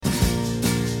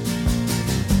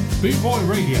Boot Boy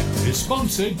Radio is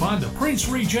sponsored by the Prince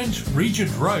Regent,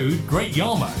 Regent Road, Great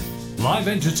Yarmouth. Live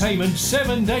entertainment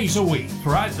 7 days a week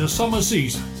throughout the summer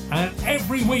season and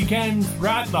every weekend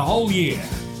throughout the whole year.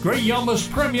 Great Yarmouth's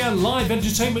premier live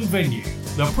entertainment venue,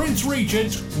 the Prince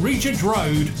Regent, Regent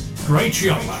Road, Great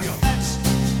Yarmouth.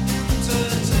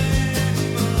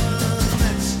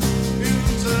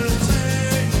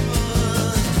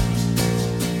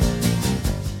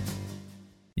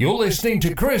 You're listening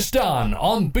to Chris Dunn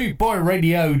on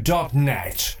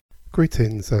bootboyradio.net.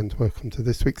 Greetings and welcome to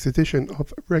this week's edition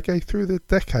of Reggae Through the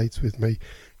Decades with me,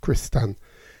 Chris Dunn.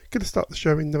 Going to start the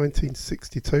show in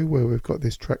 1962 where we've got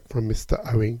this track from Mr.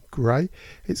 Owen Gray.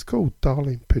 It's called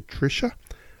Darling Patricia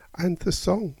and the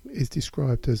song is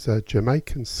described as a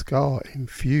Jamaican ska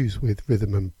infused with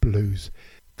rhythm and blues.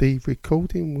 The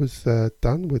recording was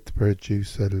done with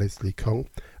producer Leslie Kong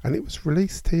and it was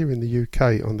released here in the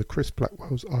UK on the Chris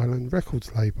Blackwell's Island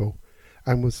Records label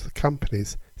and was the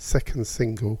company's second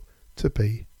single to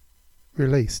be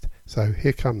released. So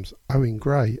here comes Owen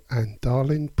Gray and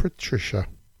Darling Patricia.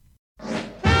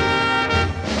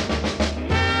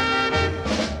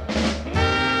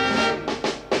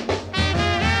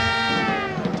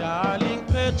 Darling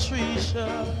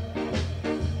Patricia,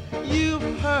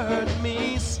 you've hurt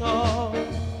me so,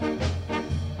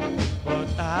 but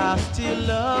I still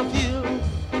love you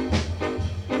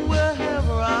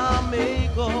wherever I may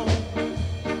go.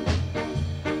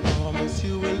 Promise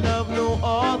you will love no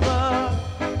other.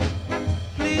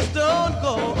 Please don't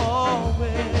go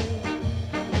away.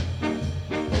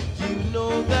 You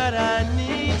know that I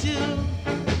need you.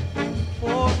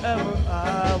 Forever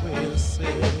I will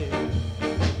say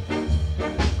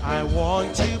I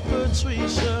want you,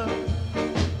 Patricia,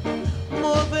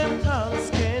 more than tongues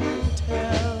can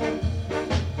tell.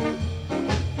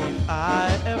 If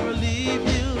I ever leave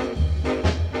you,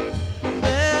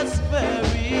 that's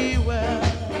very well.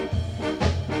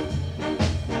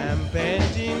 I'm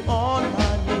bending on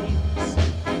my knees.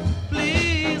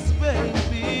 Please,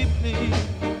 baby,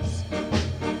 please.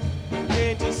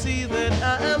 Can't you see that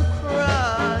I am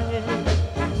crying?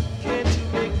 Can't you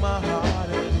make my heart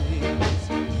at ease?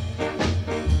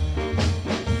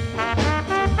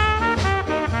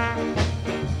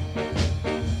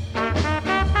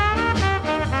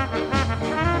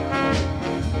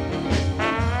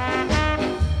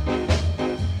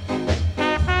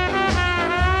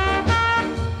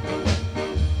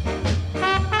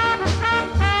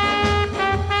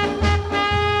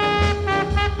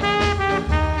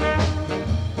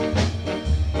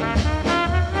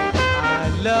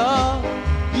 Love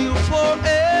you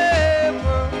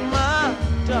forever, my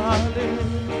darling,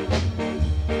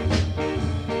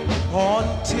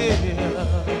 until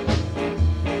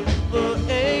the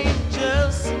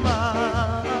angels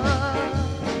smile.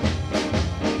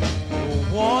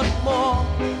 What more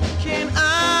can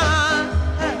I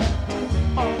have to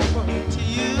offer to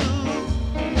you?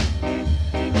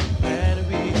 And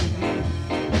we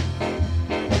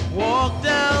walk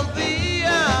down the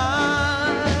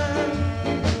aisle.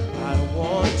 I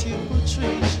want you,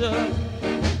 Patricia,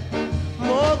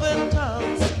 more than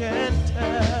tongues can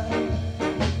tell.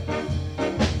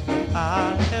 If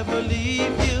I ever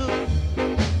leave you,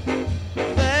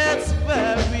 that's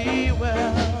very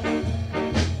well.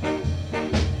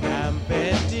 I'm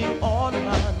bending on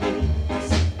my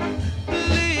knees.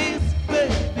 Please,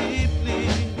 baby,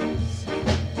 please.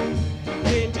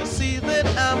 Can't you see that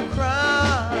I'm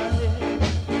crying?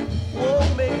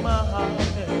 Oh, make my heart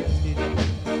happy.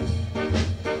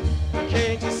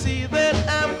 Can't you see that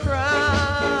I'm crying?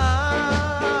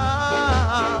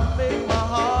 Make my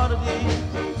heart beat.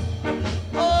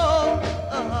 Oh,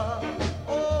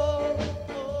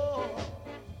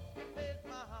 make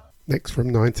my heart. Next from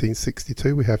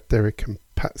 1962 we have Derek and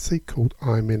Patsy called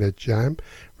I'm in a Jam,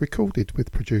 recorded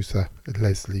with producer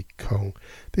Leslie Kong.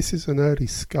 This is an early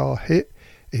ska hit.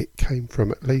 It came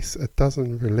from at least a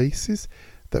dozen releases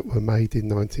that were made in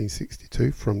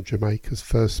 1962 from Jamaica's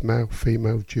first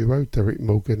male-female duo, Derek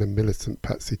Morgan and Millicent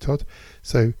Patsy Todd.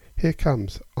 So here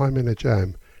comes I'm in a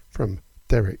Jam from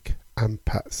Derek and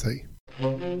Patsy.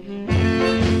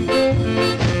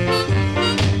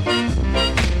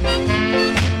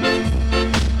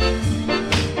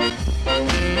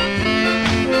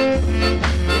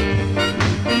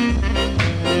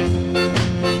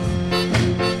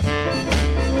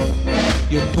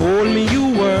 You told me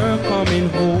you were coming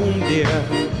home, dear,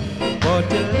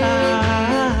 but a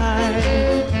lie.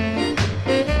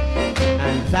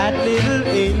 And that little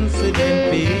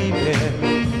incident, baby,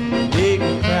 made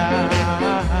me cry.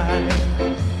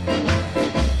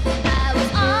 I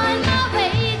was on my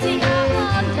way to your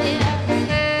home, dear,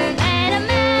 and a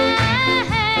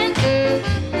man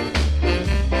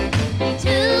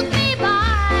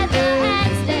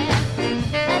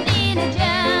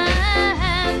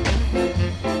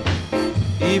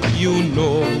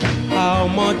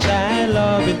I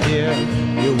love it, dear,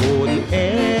 you wouldn't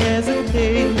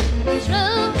hesitate.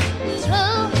 True,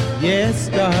 true. Yes,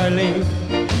 darling,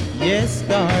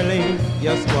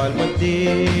 you spoiled my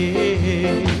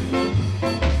day.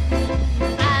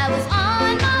 I was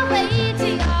on my way to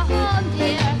your home,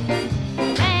 dear,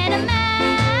 when a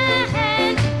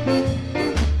man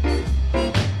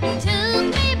took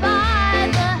me by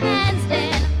the hands,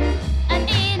 then and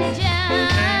in a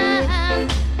jam.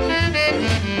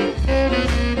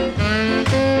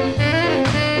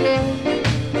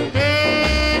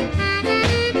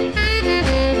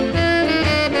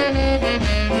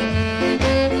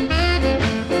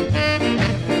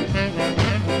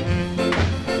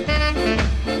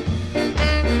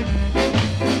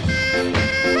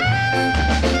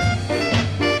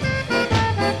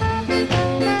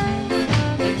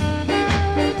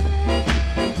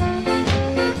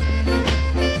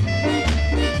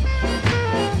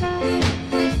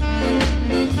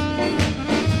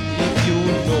 If you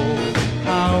know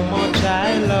how much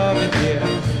I love it, dear,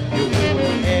 you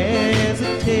won't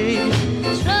hesitate.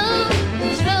 True,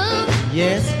 true.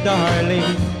 Yes,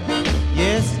 darling,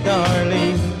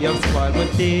 you spoiled my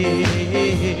day.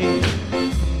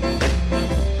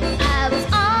 I was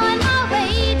on my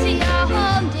way to your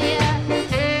home, dear,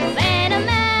 when a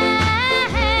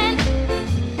man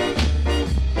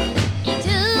he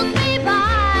took me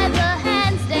by the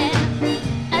hands, then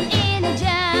and in a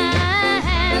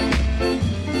jam.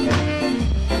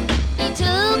 He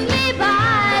took me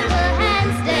by the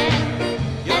hands, then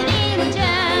and in a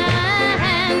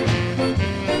jam.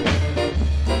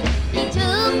 He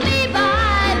took me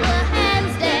by the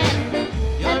hands, then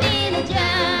and in a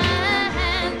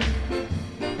jam.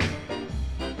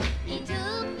 He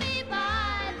took me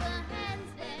by the hands,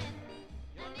 then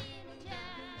and in a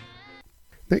jam.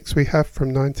 Next we have from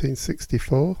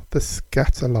 1964, The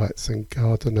Scatterlights and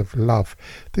Garden of Love.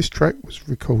 This track was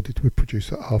recorded with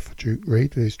producer Arthur Duke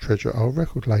Reid and his Treasure Isle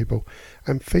record label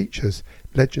and features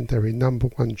legendary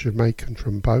 #1 Jamaican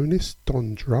trombonist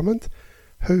Don Drummond,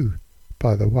 who,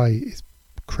 by the way, is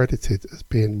credited as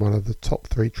being one of the top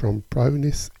 3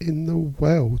 trombonists in the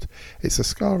world. It's a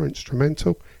ska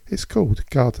instrumental, it's called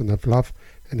Garden of Love,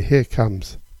 and here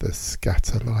comes The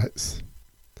Scatterlights.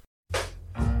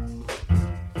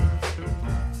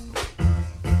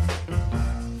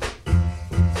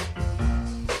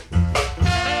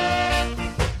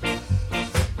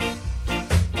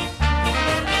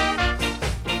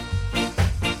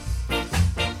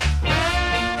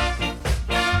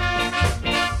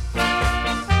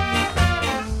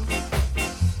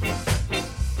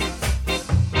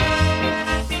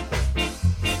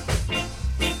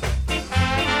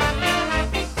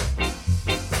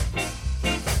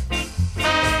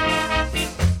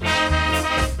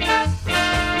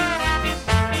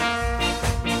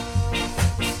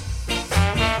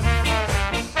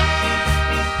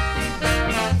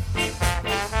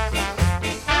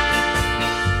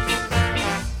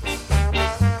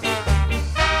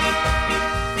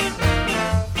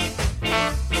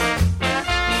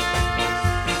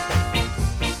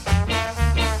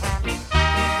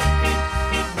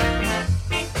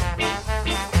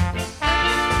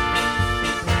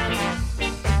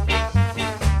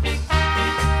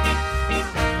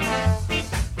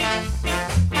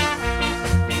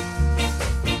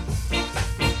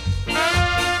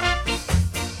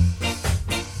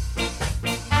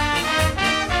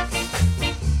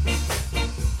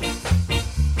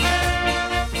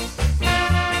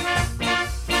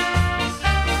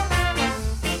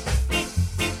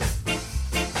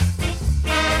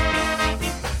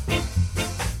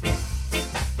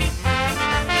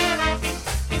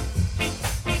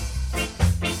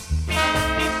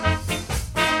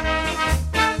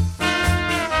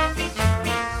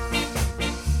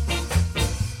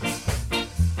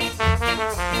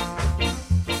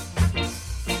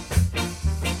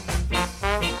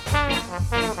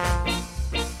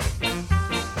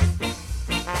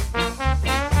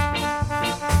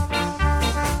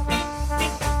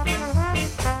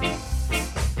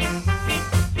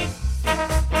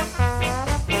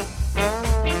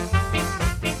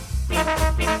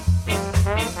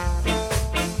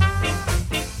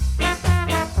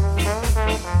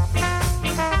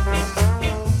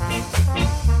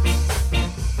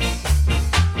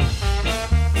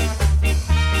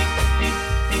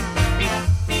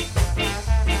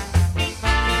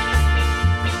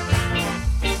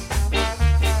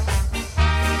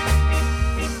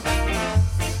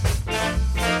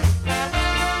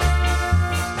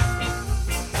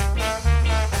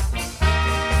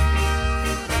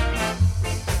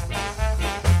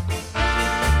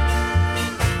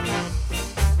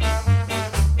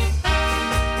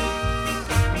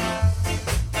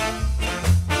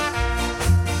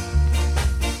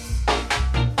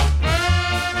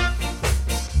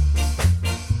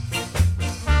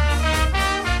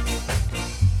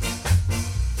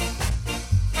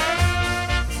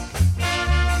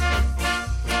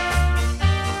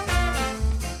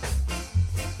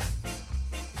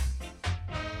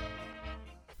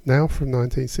 Now from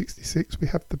 1966 we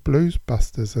have the Blues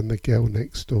Busters and the Girl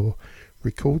Next Door,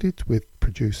 recorded with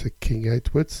producer King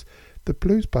Edwards. The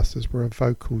Blues Busters were a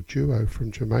vocal duo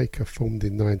from Jamaica formed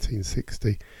in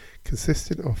 1960,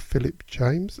 consisting of Philip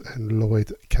James and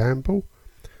Lloyd Campbell.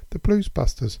 The Blues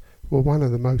Busters were one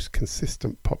of the most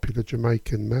consistent popular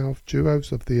Jamaican male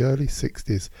duos of the early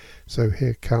 60s, so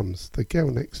here comes the Girl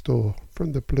Next Door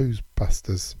from the Blues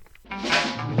Busters.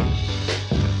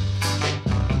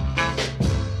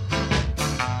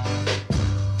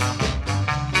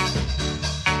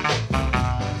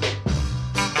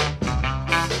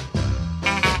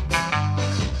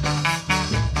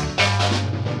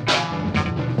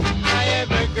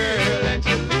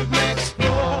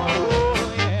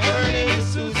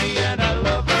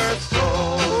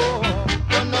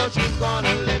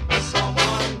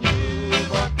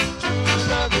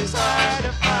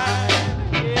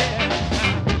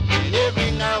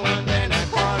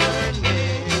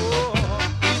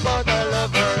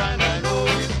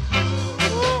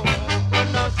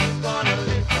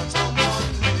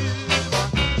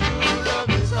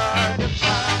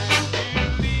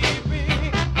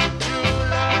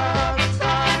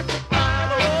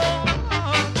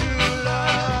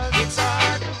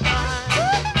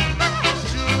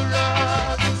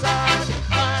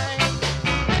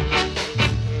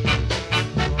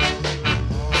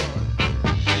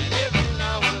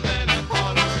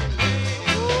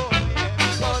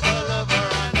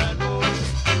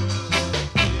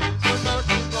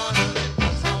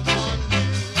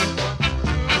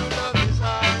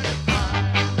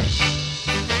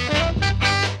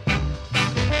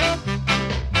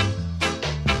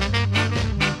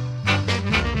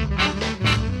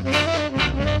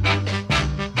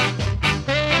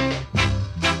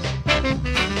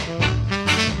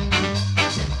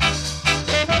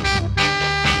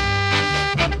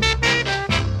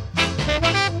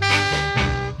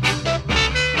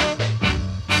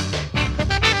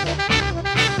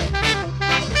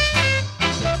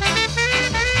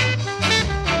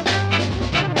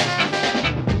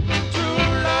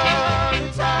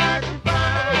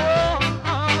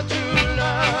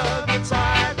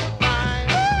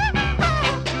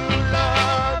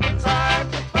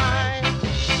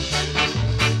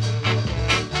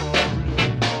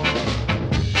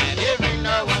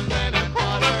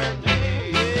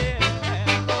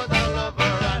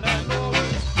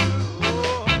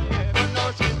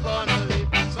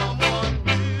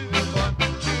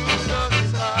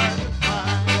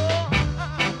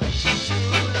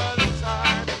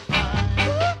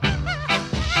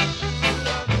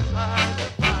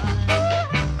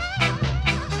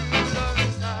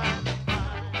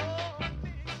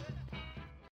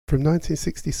 From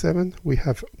 1967 we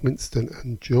have Winston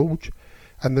and George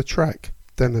and the track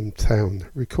Denham Town,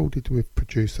 recorded with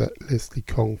producer Leslie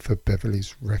Kong for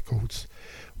Beverly's Records.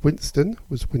 Winston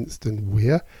was Winston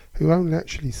Weir, who only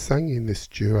actually sang in this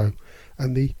duo,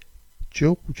 and the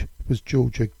George was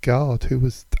Georgia Gard, who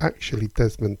was actually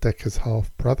Desmond Decker's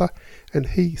half-brother, and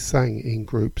he sang in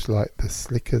groups like the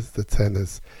Slickers, the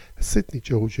Tenors, Sidney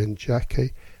George and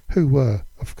Jackie, who were,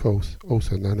 of course,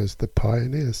 also known as the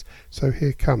Pioneers. So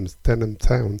here comes Denham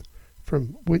Town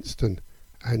from Winston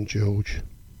and George.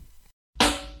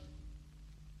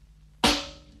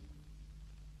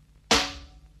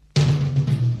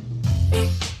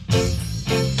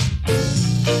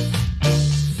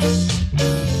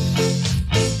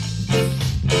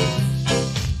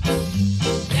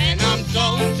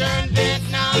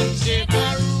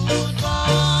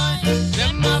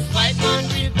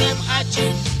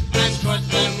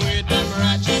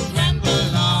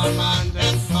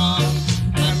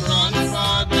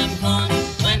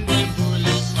 When them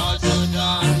bullet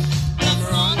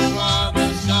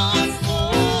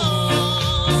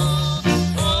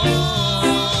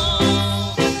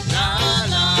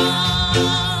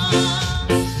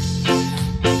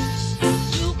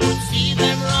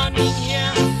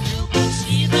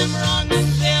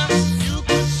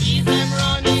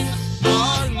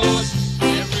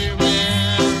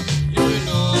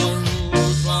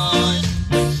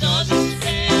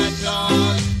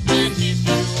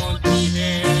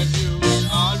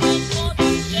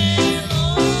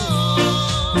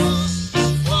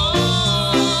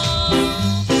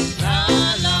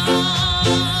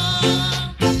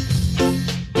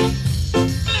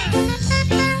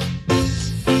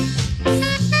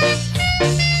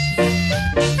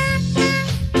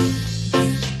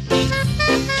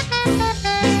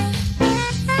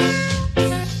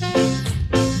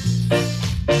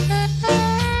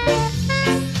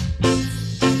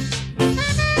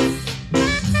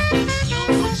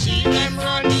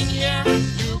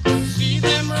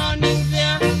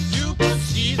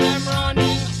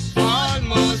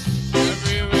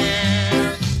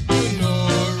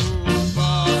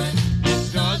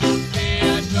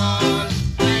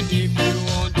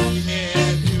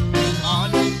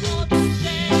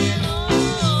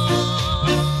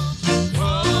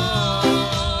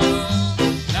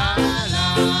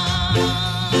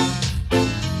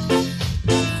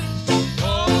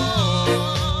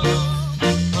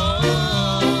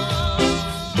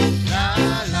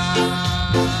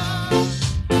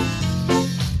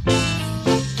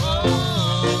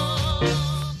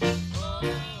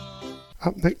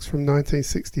from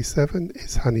 1967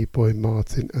 is Honey Boy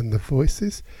Martin and the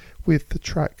Voices with the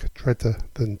track Dreader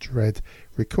Than Dread,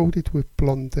 recorded with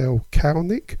Blondell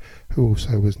Kalnick, who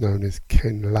also was known as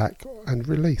Ken Lack, and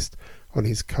released on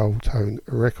his Cold Tone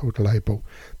record label.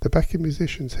 The backing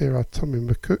musicians here are Tommy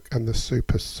McCook and the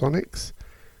Supersonics.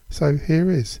 So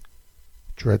here is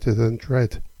Dreader Than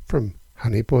Dread from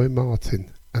Honey Boy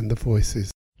Martin and the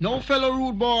Voices. Now, fellow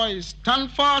rude boys,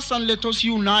 stand fast and let us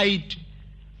unite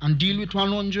and deal with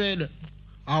 100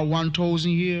 or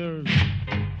 1,000 years.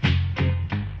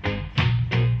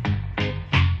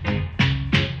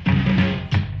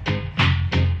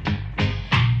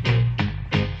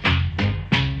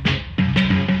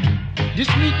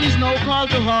 This meeting is now called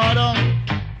to order.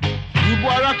 Rude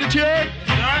boy Rocketeer? Yes,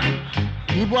 sir.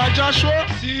 Rude boy Joshua?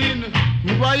 Seen.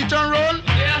 Rude boy Hit and Run?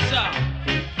 Yes, sir.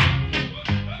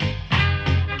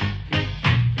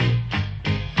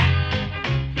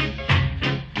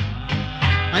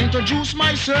 I introduce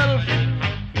myself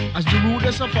as the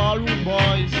rudest of all rude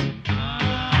boys.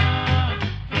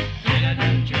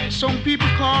 Some people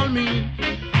call me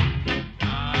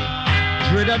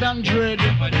Dreader Than Dread.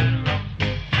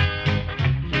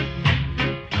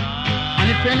 And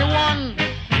if anyone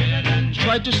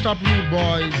try to stop rude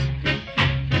boys,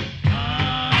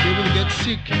 they will get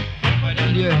sick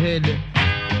in their head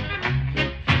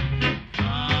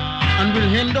and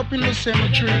will end up in the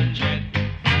cemetery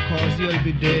because they'll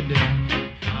be dead.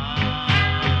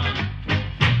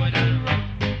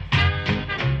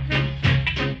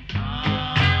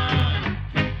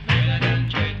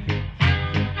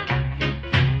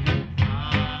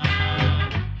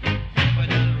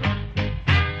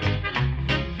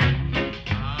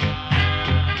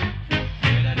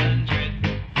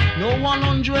 No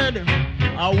 100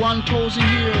 or 1,000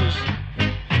 years.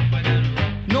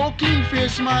 No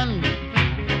clean-faced man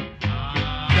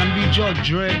can be Judge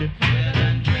Dread.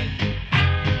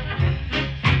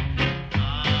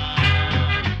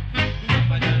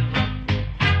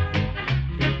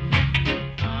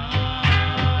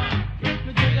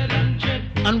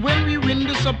 And when we win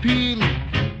this appeal,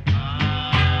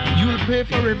 you'll pay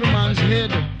for every man's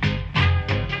head.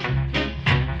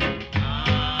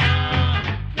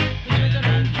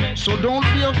 So don't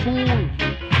be a fool,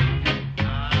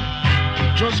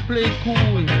 just play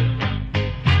cool,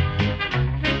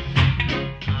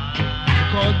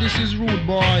 because this is Rude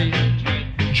Boy,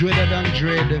 Dreader Than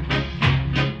Dread.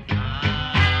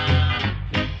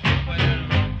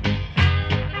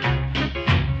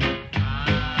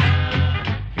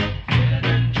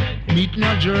 Meet me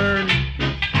adjourn.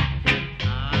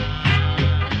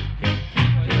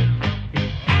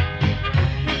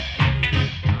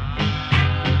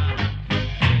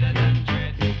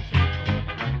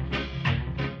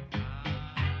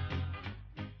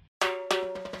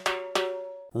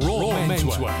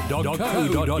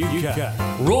 rawmenswear.co.uk.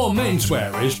 Raw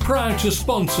Menswear is proud to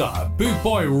sponsor Boot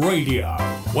Boy Radio.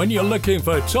 When you're looking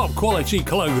for top quality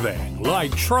clothing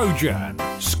like Trojan,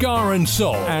 Scar and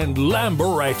Soul and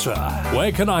Lamberetta,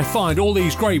 where can I find all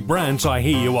these great brands, I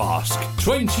hear you ask?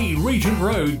 20 Regent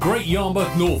Road, Great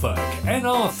Yarmouth, Norfolk,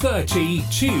 NR30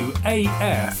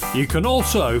 2AF. You can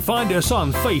also find us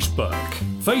on Facebook,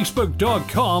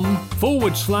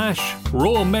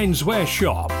 facebook.com/Raw Menswear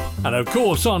Shop, and of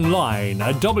course online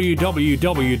at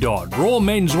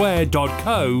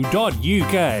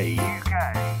www.rawmenswear.co.uk.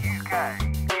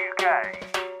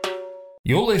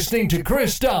 You're listening to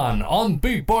Chris Dunn on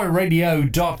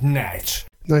bootboyradio.net.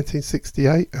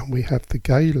 1968, and we have the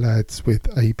Gay Lads with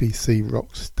ABC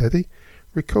Rock Steady,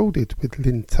 recorded with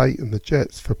Lynn Tate and the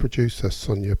Jets for producer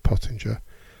Sonia Pottinger.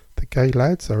 The Gay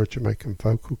Lads are a Jamaican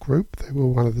vocal group. They were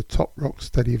one of the top rock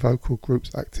steady vocal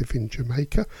groups active in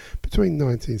Jamaica between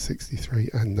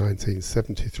 1963 and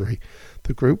 1973.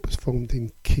 The group was formed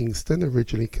in Kingston,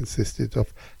 originally consisted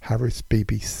of Harris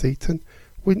B.B. Seaton,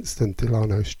 Winston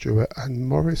Delano Stewart and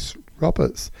Morris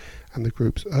Roberts, and the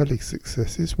group's early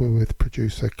successes were with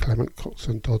producer Clement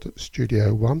Coxon Dodd at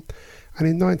Studio One, and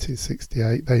in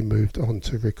 1968 they moved on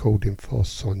to recording for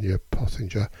Sonia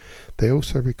Pottinger. They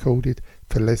also recorded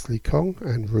for Leslie Kong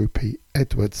and Rupie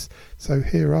Edwards. So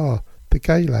here are the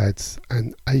Gay Lads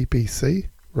and ABC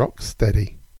Rock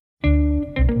Steady.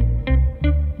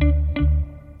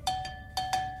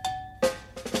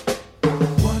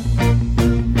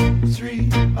 1, 3,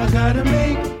 I gotta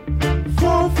make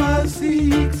 4, 5,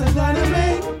 6, I gotta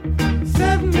make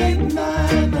 7, 8,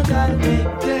 9, I gotta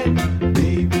make 10.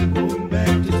 Baby, going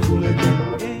back to school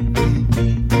again. A,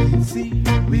 B, C,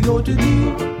 we go to D,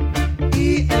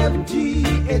 E, F, G,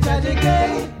 H, I, J,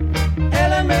 K,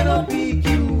 L, M, N, O, P,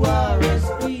 Q, R, S,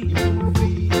 T, U,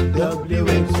 V, W,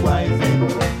 X, Y, Z.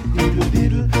 Diddle,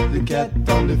 diddle, the cat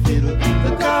on the till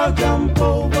the cow jump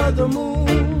over the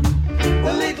moon.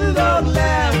 The little dog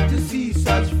laughed to see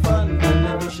such fun, and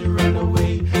then she ran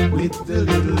away with the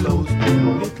little old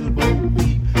spoon. Little Bo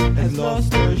Peep has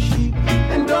lost her sheep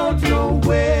and don't know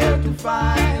where to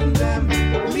find them.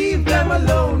 Leave them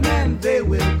alone and they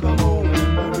will come home.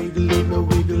 Wiggle,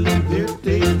 wiggle, their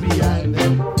tails behind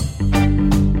them.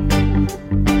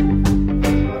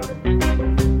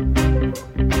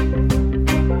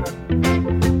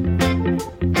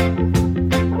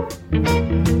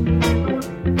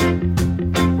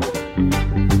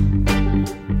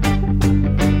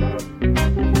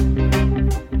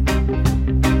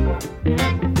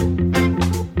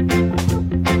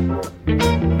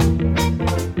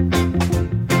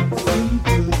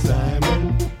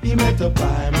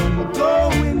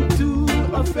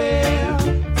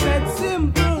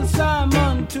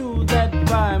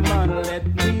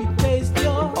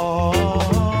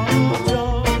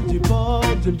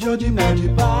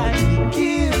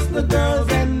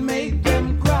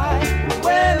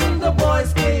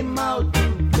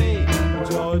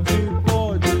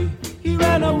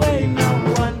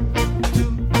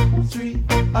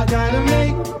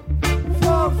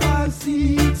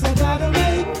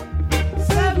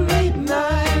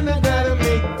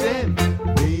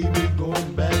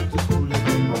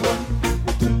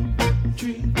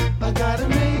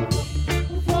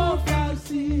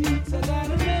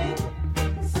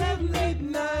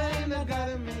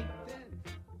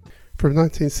 From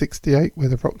 1968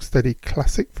 with a rocksteady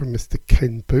classic from Mr.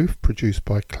 Ken Booth, produced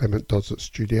by Clement Dodds at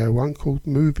Studio One, called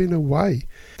Moving Away.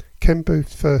 Ken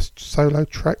Booth's first solo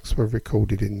tracks were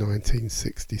recorded in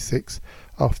 1966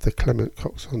 after Clement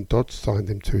Coxon Dodds signed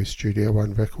him to his Studio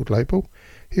One record label.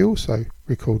 He also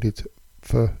recorded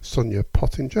for Sonia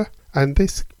Pottinger, and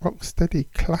this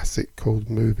rocksteady classic called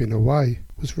Moving Away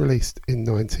was released in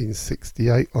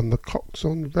 1968 on the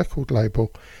Coxon record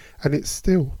label, and it's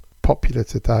still popular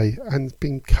today and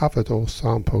been covered or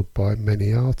sampled by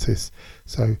many artists.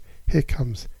 So here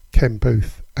comes Ken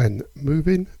Booth and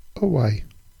Moving Away.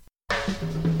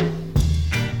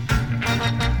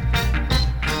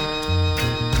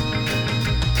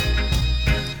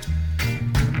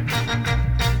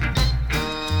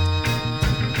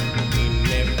 In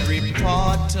every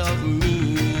part of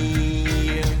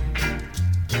me,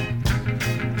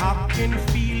 I can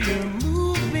feel you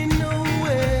moving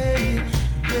away,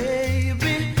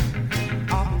 baby.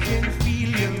 I can feel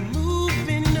you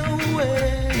moving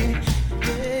away,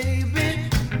 baby.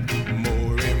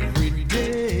 More every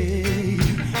day.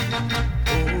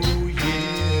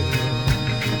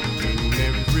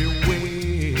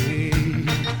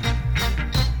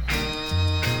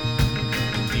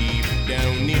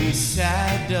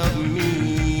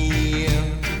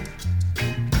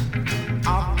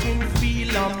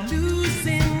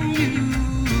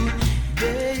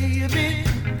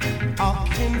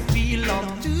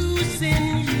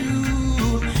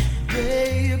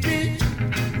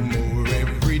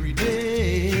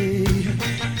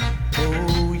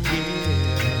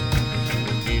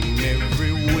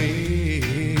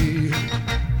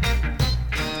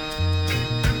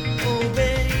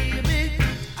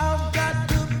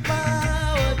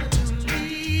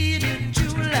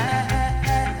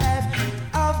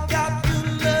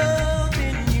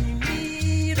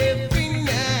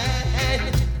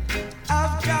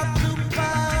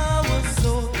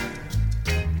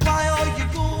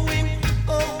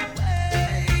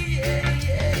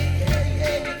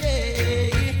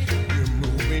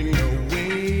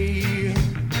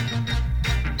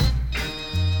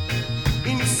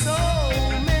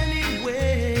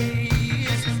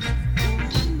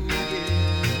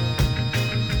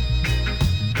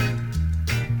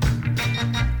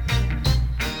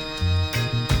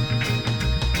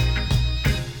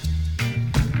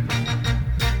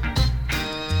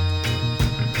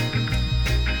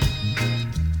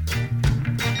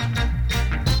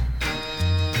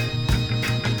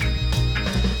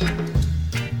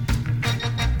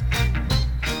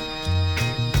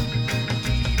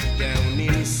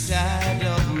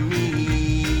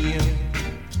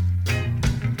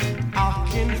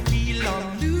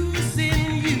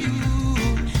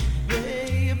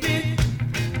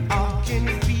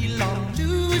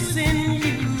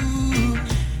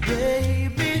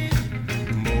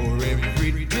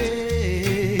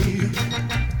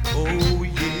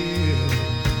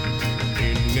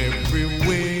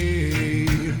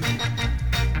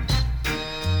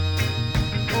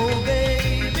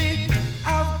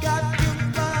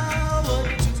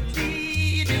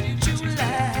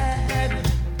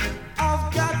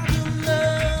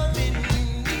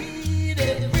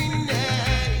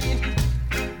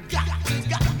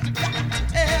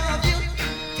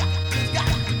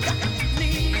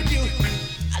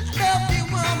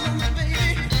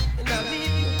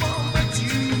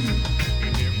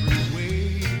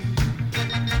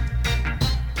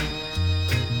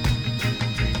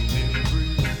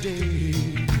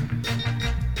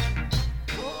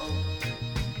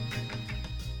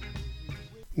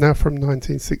 Now from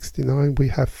 1969 we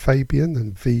have Fabian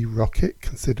and V Rocket,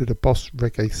 considered a boss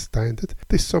reggae standard.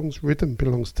 This song's rhythm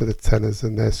belongs to the Tenors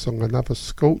and their song Another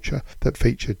Sculpture that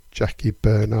featured Jackie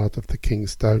Bernard of the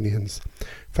Kingstonians.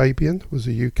 Fabian was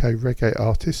a UK reggae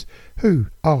artist who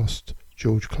asked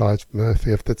George Clive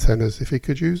Murphy of the Tenors if he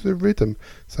could use the rhythm,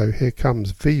 so here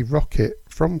comes V Rocket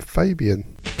from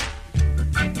Fabian.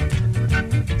 I'm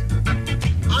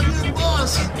your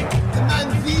boss, the man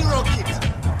V Rocket.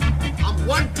 I'm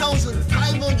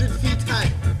 1,500 feet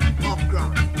high off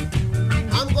ground.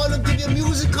 I'm gonna give you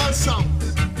musical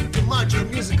songs to match your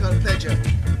musical pleasure.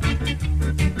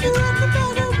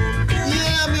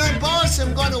 Yeah, I'm your boss,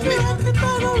 I'm gonna whip.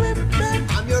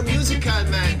 I'm your musical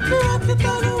man.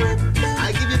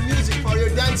 I give you music for your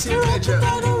dancing pleasure.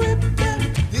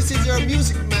 This is your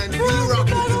music man, V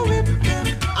Rocket.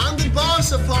 I'm the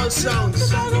boss of all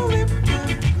sounds.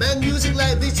 Man, music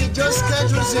like this you just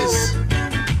can't resist.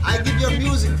 I give you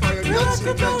music for your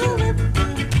dancing pleasure.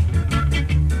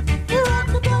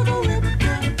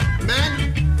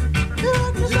 Man, you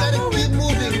gotta keep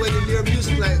moving when you hear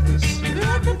music like this.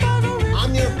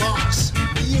 I'm your boss,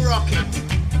 V Rocket.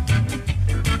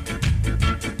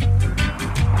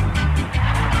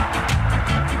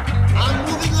 I'm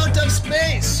moving out of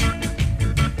space.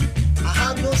 I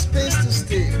have no space to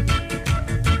stay.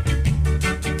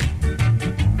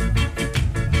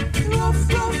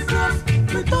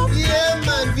 Yeah,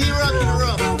 man, V Rocket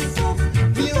rough.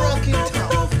 V Rocket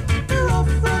tough.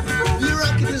 V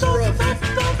Rocket is rough.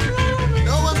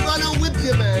 No, I'm gonna whip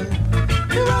you, man.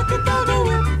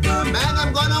 Man,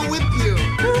 I'm gonna whip you.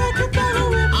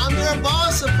 I'm your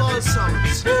boss of all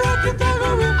songs.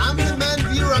 I'm the man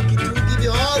V Rocket who give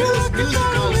you all those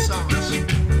musical songs.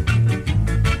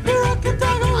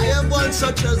 I am one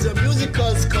such as a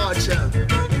musical sculpture.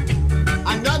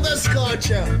 Another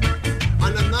sculpture.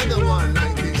 And another one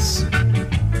like this.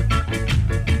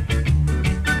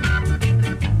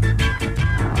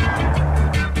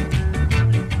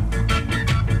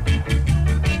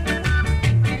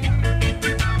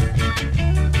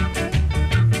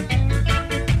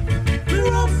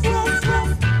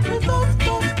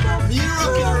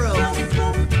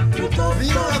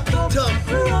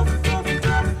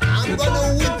 I'm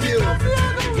gonna whip you.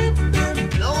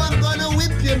 No, I'm gonna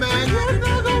whip you, man.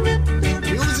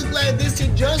 Music like this you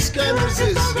just can't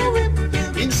resist.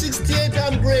 In 68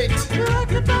 I'm great,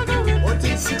 but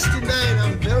in 69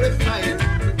 I'm very fine.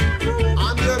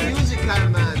 I'm your musical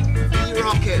man, V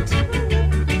Rocket.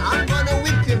 I'm gonna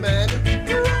whip you, man.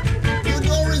 You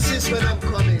don't resist when I'm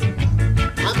coming.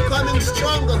 I'm coming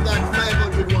stronger than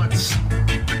 500 watts.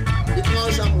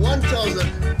 Because I'm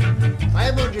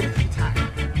 1,500 feet high.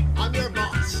 I'm your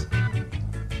boss,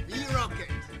 V Rocket.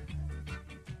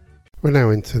 We're now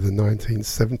into the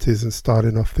 1970s and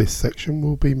starting off this section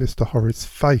will be Mr. Horace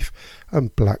Faith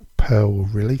and Black Pearl,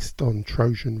 released on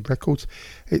Trojan Records.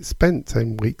 It spent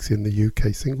 10 weeks in the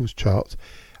UK singles chart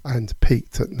and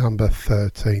peaked at number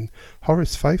 13.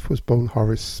 Horace Faith was born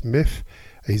Horace Smith.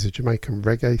 He's a Jamaican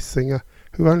reggae singer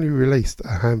who only released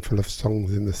a handful of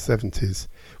songs in the 70s,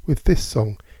 with this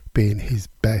song being his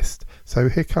best. So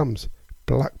here comes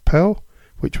Black Pearl,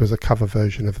 which was a cover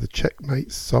version of the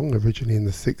Checkmates song originally in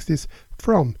the 60s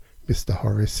from Mr.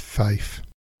 Horace Faith.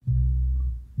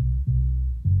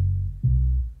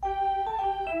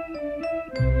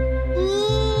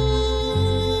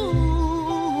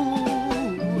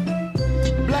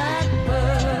 Black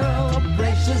pearl,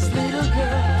 precious little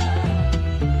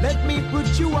girl, let me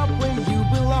put you up where you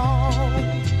belong.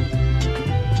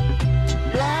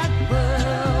 Black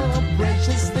pearl,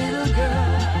 precious little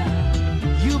girl,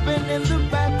 you've been in the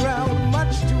background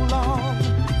much too long.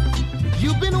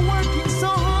 You've been working so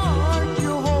hard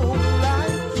your whole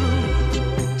life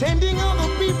through, tending other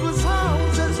people's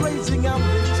houses, raising up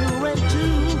the children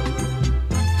too.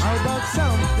 How about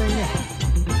something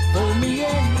for me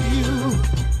and you?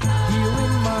 Here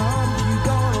in my arms you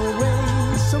gonna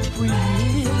reign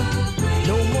supreme.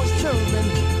 No more serving,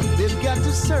 they've got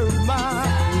to serve my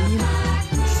queen.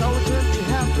 So turn to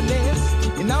happiness,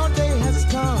 and our day has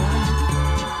come.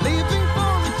 Living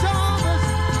for each other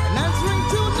and answering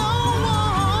to no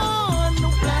one. No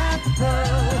black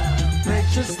pearl,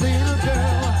 precious little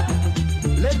girl,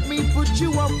 let me put you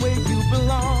up where you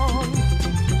belong.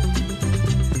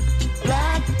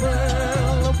 Black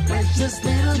pearl, precious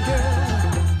little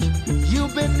girl,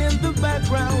 you've been in the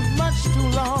background much too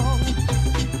long.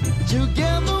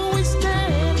 Together we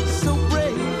stand so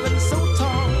brave and so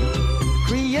tall,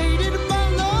 created by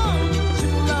love to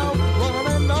love one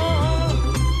another,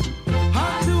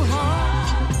 heart to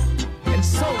heart and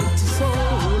soul to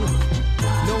soul.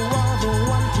 No other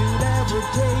one could ever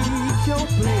take your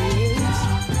place.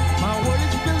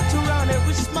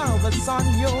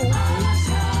 on your face.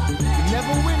 You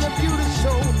never win a beauty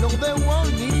show, no, they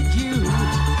won't need you.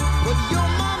 But your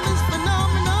mom is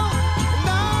phenomenal, and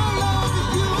I love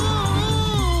you.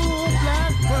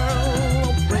 Black pearl,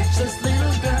 precious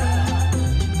little girl,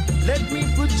 let me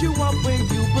put you up where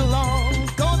you belong,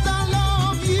 'cause I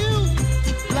love you.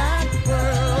 Black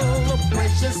pearl,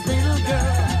 precious little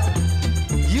girl,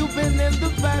 you've been in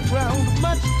the background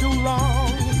much too long.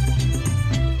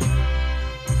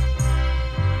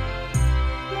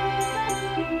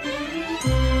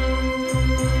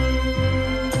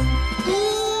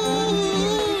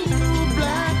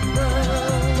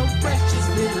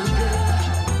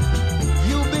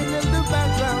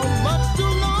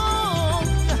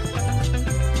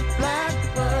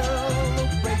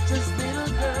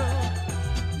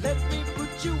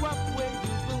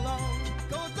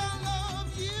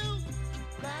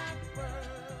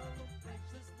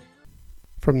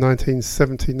 From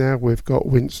 1970 now, we've got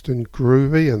Winston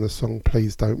Groovy and the song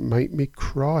Please Don't Make Me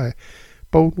Cry.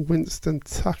 Bolden Winston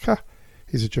Tucker,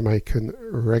 he's a Jamaican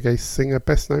reggae singer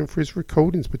best known for his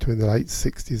recordings between the late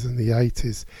 60s and the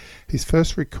 80s. His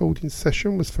first recording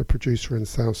session was for producer and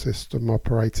sound system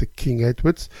operator King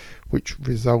Edwards, which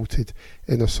resulted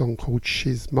in a song called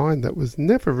She's Mine that was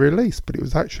never released, but it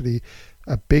was actually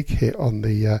a big hit on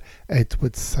the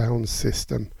Edwards sound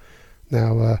system.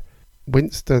 Now,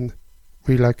 Winston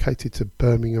relocated to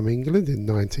Birmingham, England in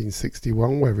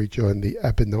 1961, where he joined the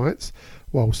Abbeynites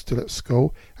while still at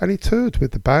school, and he toured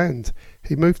with the band.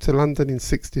 He moved to London in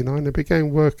 69 and began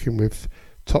working with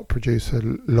top producer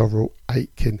Laurel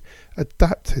Aitken,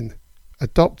 adopting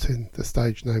the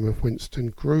stage name of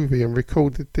Winston Groovy, and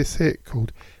recorded this hit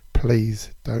called Please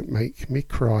Don't Make Me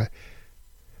Cry.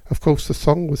 Of course, the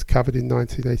song was covered in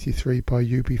 1983 by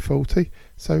UB40,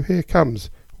 so here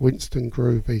comes Winston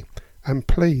Groovy and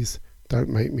Please Don't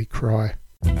Make Me Cry.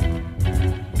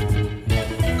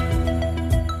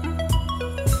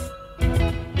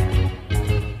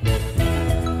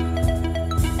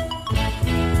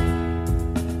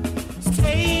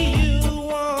 Say you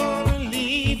wanna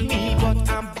leave me, but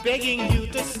I'm begging you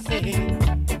to stay.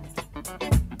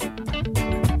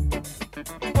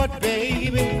 But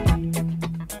baby,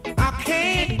 I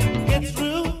can't get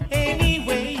through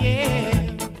anyway,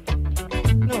 yeah.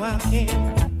 No, I can't.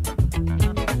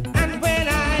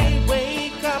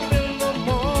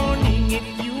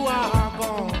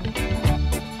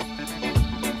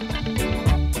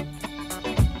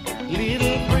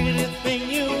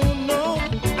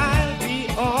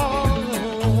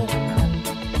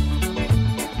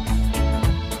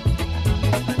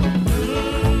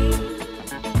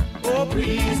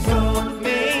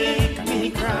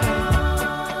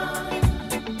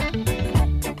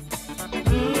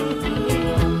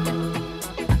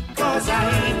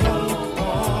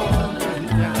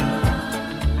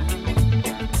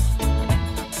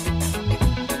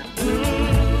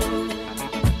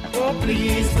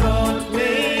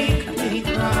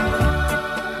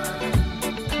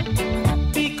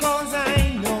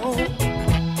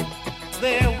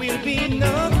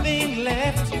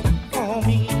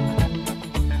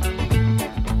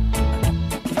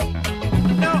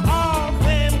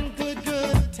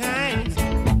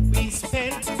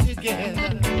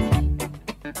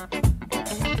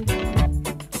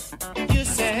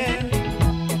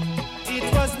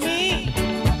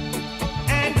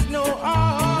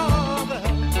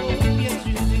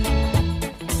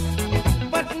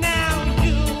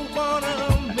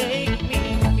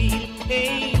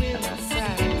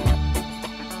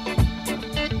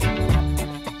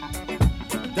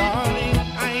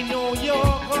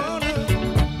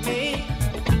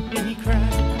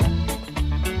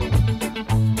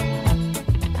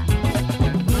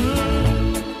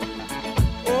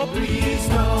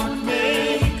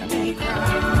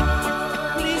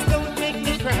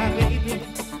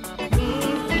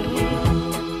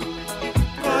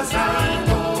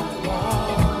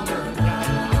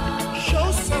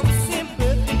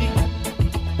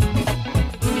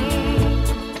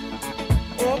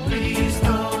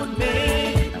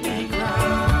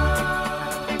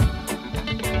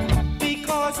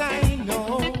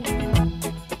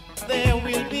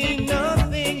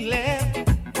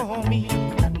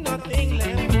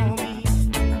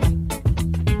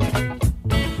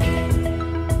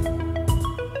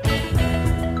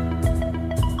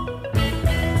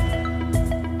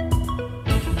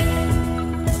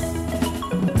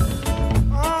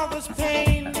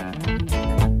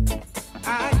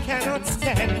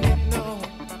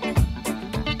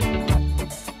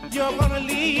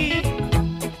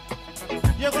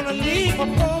 You're gonna leave a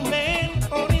poor man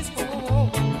on his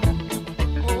home.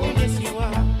 Oh, yes, you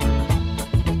are.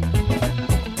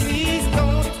 Please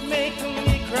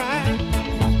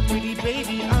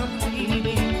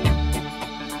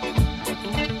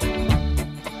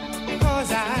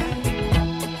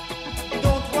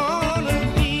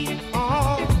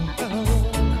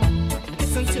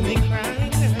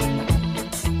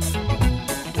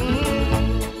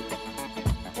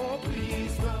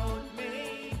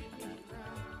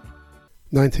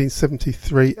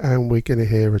 1973, and we're going to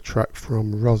hear a track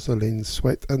from Rosalind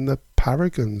Sweat and the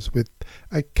Paragons with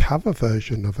a cover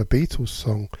version of a Beatles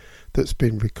song that's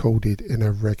been recorded in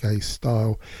a reggae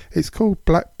style. It's called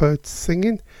Blackbird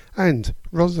Singing, and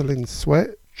Rosalind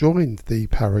Sweat joined the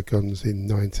Paragons in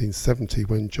 1970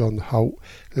 when John Holt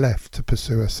left to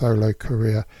pursue a solo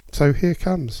career. So here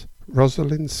comes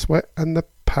Rosalind Sweat and the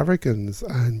Paragons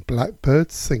and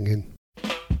Blackbird Singing.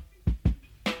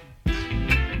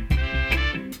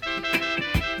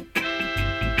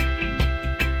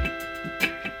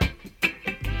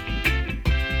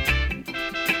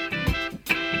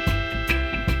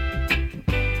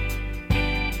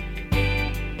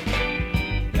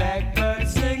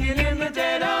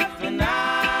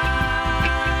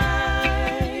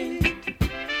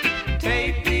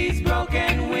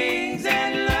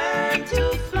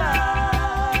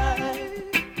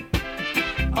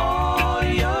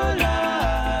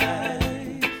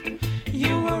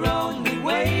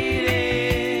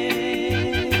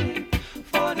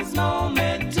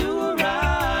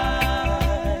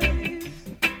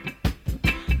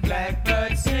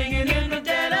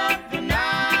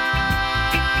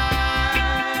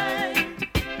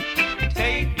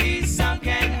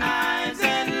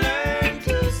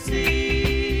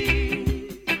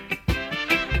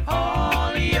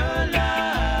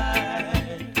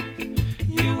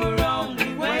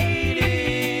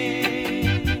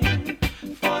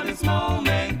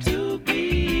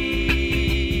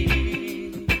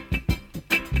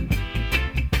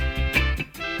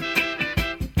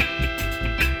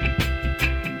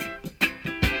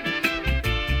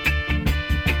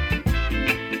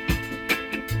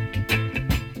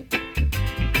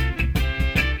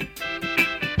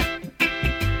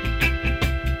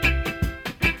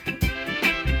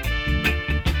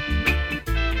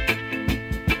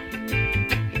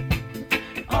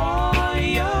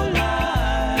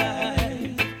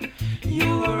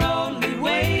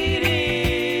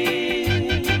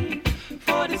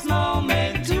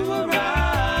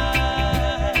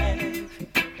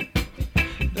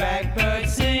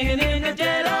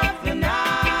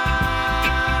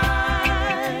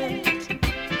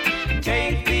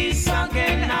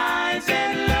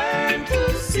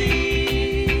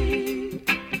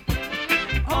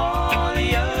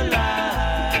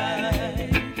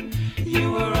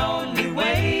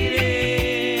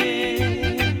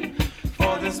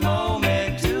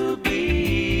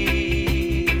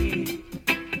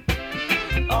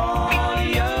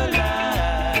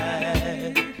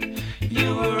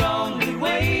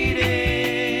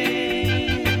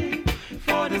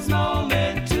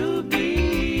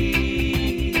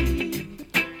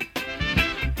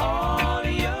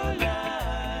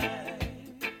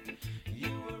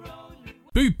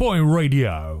 Bootboy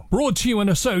Radio, brought to you in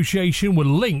association with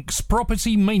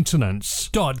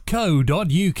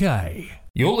linkspropertymaintenance.co.uk.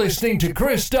 You're listening to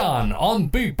Chris Dunn on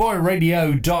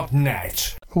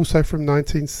bootboyradio.net. Also from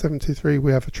 1973,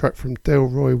 we have a track from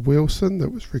Delroy Wilson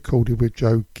that was recorded with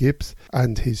Joe Gibbs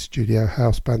and his studio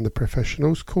house band The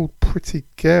Professionals, called Pretty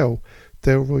Girl.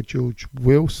 Delroy George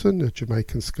Wilson, a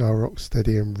Jamaican ska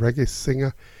rocksteady and reggae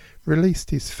singer, released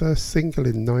his first single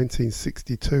in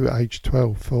 1962, aged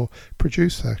 12, for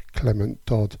producer Clement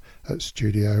Dodd at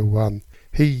Studio One.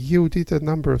 He yielded a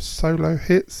number of solo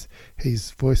hits. His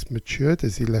voice matured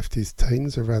as he left his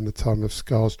teens around the time of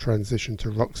ska's transition to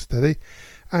rocksteady,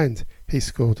 and he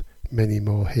scored many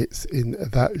more hits in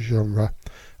that genre.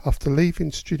 After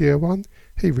leaving Studio One,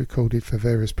 he recorded for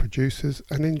various producers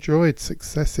and enjoyed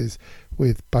successes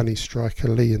with Bunny Striker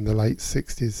Lee in the late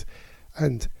 60s,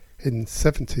 and in the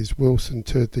 70s, Wilson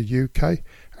toured the UK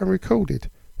and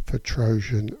recorded for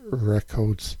Trojan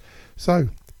Records. So,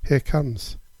 here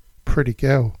comes Pretty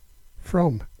Girl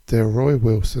from Delroy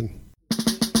Wilson.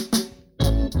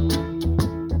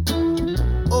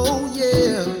 Oh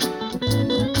yeah,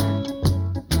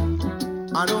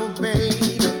 I don't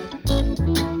baby.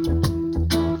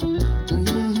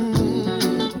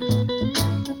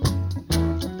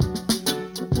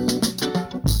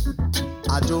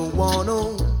 I don't want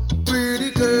no pretty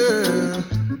girl.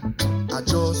 I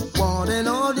just want an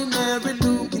ordinary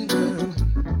looking girl.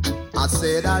 I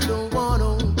said I don't want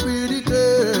no pretty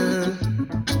girl.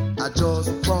 I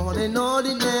just want an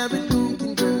ordinary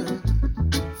looking girl.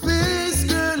 This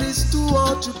girl is too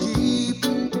hard to keep.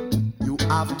 You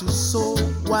have to sow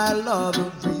while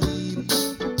others reap.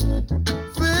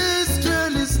 This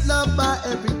girl is loved by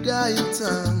every guy in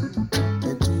town,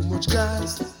 and too much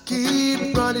guys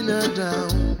keep running her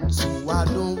down. So I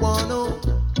don't want no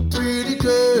pretty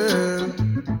girl.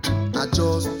 I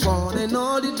just want an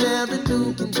ordinary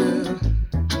looking girl.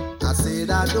 I said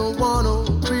I don't want no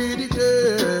pretty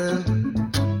girl.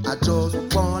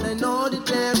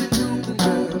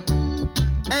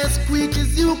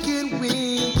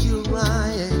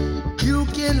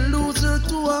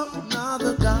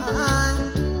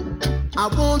 I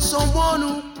want someone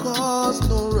who cause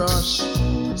no rush,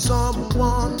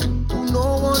 someone who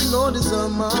no one notices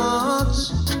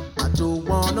much. I don't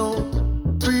want no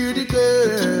pretty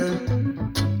girl,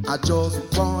 I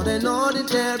just want an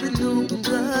ordinary looking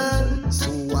girl.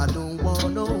 So I don't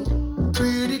want no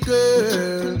pretty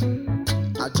girl,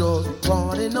 I just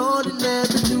want an ordinary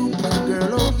looking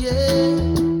girl. Oh yeah,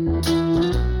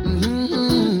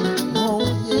 oh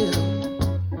yeah,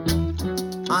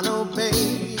 I know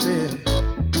baby.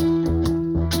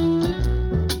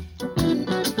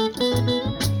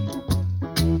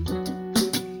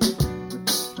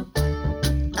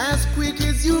 As quick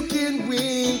as you can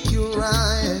wink your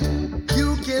eye,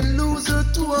 you can lose her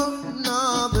to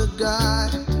another guy.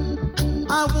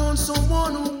 I want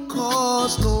someone who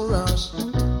cause no rush,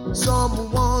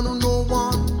 someone who no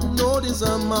one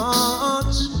notices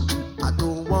much. I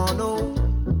don't want no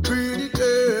pretty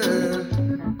girl,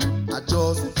 I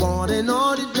just want an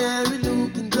ordinary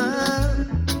looking girl.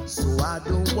 So I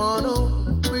don't want no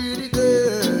pretty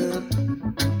girl,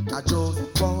 I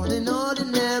just want an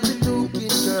ordinary looking girl.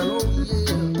 Oh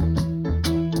yeah,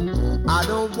 I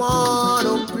don't want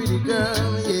no pretty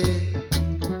girl, yeah,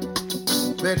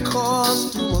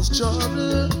 because too much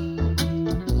trouble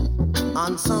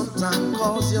and sometimes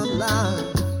cause your life.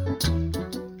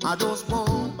 I just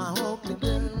want my ugly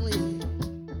girl, yeah.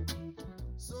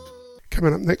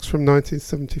 Coming up next from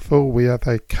 1974, we have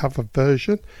a cover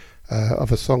version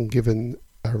of a song given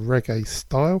a reggae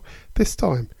style. This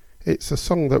time, it's a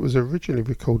song that was originally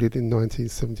recorded in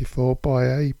 1974 by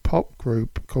a pop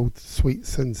group called Sweet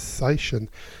Sensation.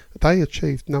 They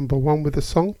achieved #1 with the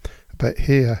song, but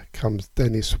here comes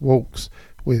Dennis Walks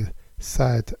with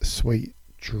Sad Sweet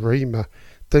Dreamer.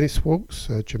 Dennis Walks,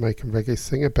 a Jamaican reggae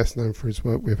singer best known for his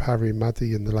work with Harry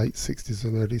Muddy in the late 60s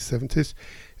and early 70s,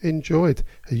 enjoyed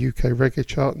a UK reggae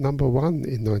chart #1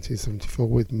 in 1974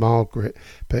 with Margaret,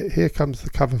 but here comes the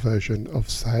cover version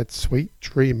of Sad Sweet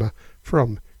Dreamer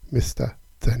from Mr.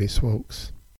 Dennis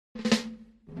Walks.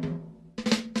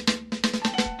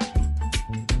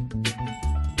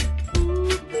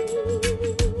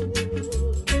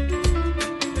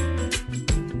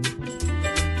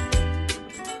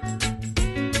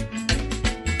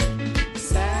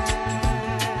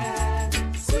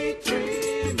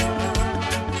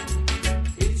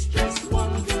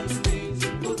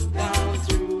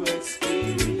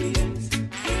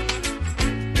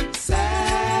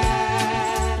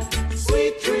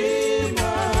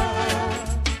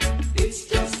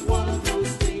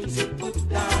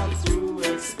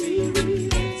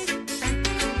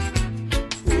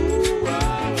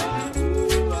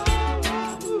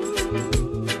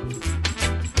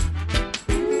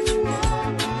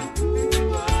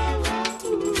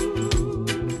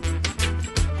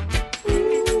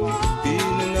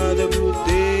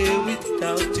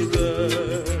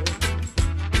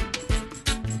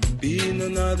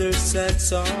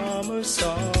 Summer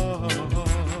song.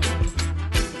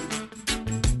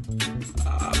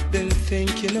 I've been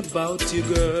thinking about you,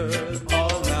 girl,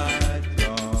 all night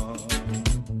long.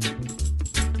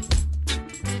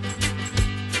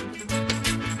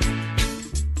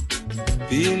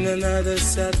 Been another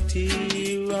sad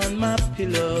tear on my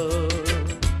pillow.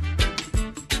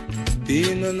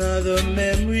 Been another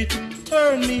memory to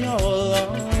turn me all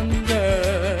on,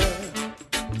 girl.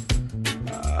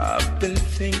 Been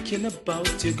thinking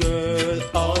about you, girl,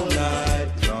 all night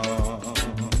long.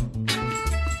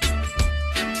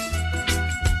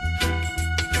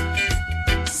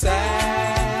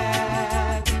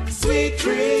 Sad, sweet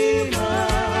dreamer,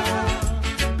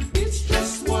 it's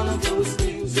just one of those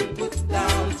things you put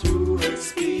down through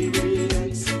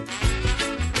experience.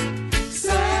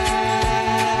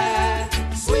 Sad,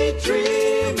 sweet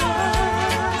dreamer,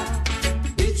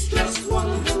 it's just one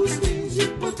of those things you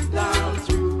put down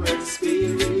through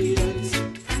experience.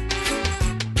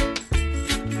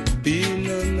 Been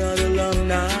another long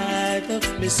night of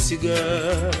miss you,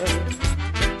 girl.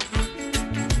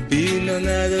 Been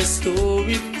another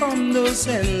story from those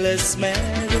endless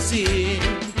magazines.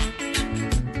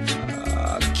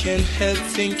 I can't help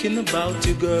thinking about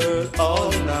you, girl,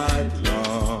 all night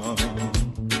long.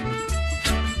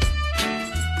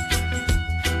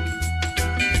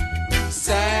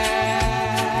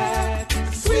 Sad,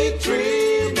 sweet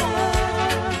dreamer,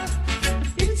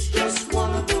 it's just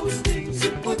one of those things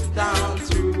you put down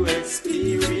through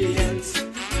experience.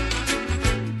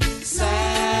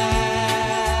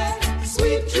 Sad,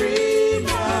 sweet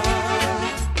dreamer,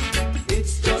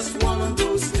 it's just one of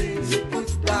those things you put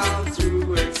down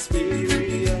through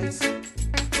experience.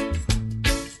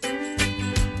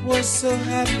 Was so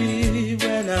happy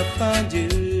when I found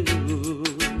you,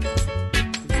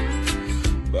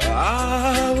 but I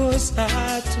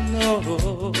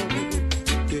know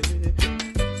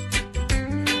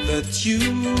that you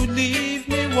leave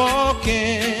me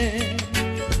walking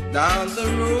down the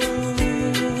road.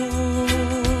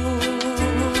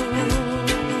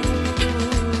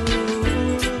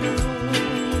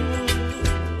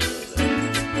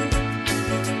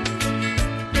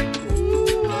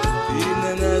 In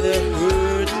another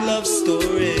hurt love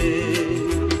story,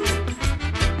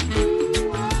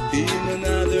 in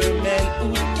another man who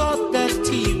thought that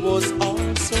he was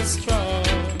also strong.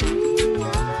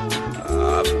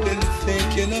 I've been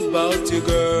thinking about you,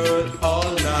 girl,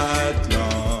 all night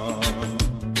long.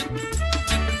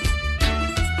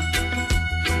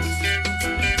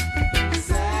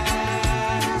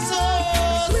 Sad, so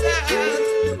sad,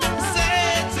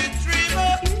 sad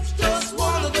dreamer. Just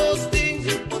one of those things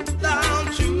you put down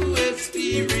through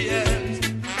experience.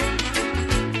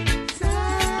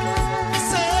 Sad,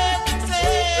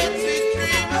 sad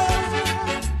dreamer.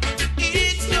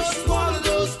 It's just one of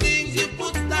those things you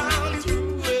put down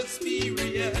through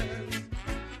experience.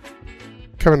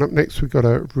 Coming up next, we've got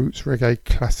a roots reggae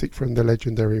classic from the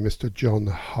legendary Mr. John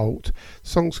Holt. The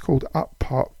song's called Up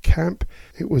Park Camp.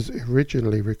 It was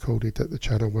originally recorded at the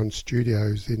Channel 1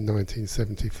 studios in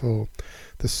 1974.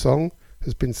 The song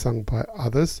has been sung by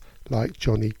others like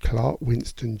Johnny Clark,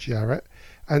 Winston Jarrett,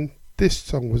 and this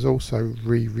song was also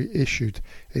reissued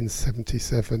in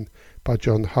 77 by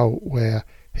John Holt, where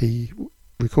he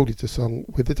recorded the song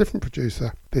with a different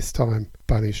producer, this time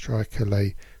Bunny Striker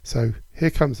Lee. So here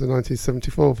comes the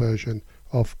 1974 version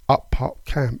of Up Park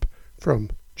Camp from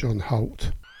John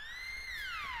Holt.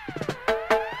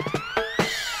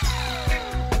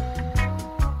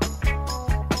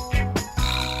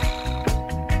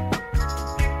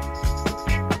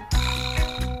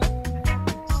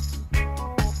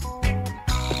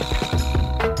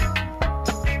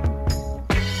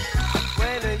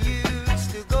 When I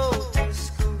used to go to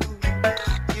school,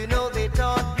 you know they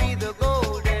taught me the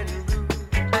golden rule.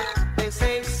 They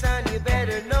say, son, you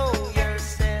better know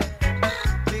yourself,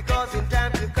 because in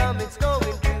time to come it's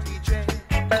going to be dread.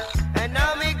 And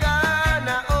now me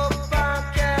gonna up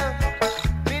and camp.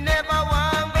 Me never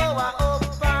want go a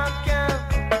up and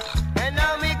camp. And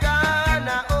now me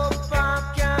gonna up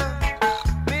and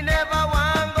camp. Me never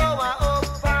want go a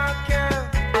up and camp.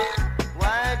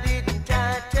 Why didn't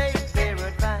I take their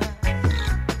advice?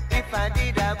 If I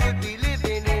did, I would be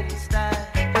living in style.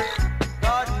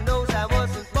 God knows I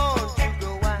wasn't born to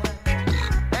go wild.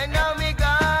 And now me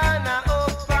gonna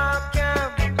up and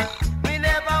camp. Me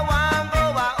never want go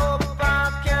a up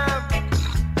and camp.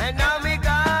 And now me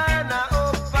gonna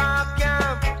up and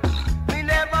camp. Me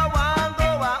never want go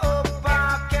a up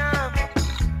and camp.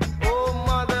 Oh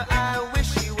mother, I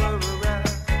wish you were around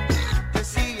to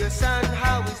see your son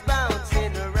how he's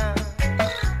bouncing around.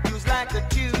 He was like a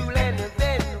tool and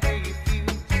then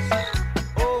refused.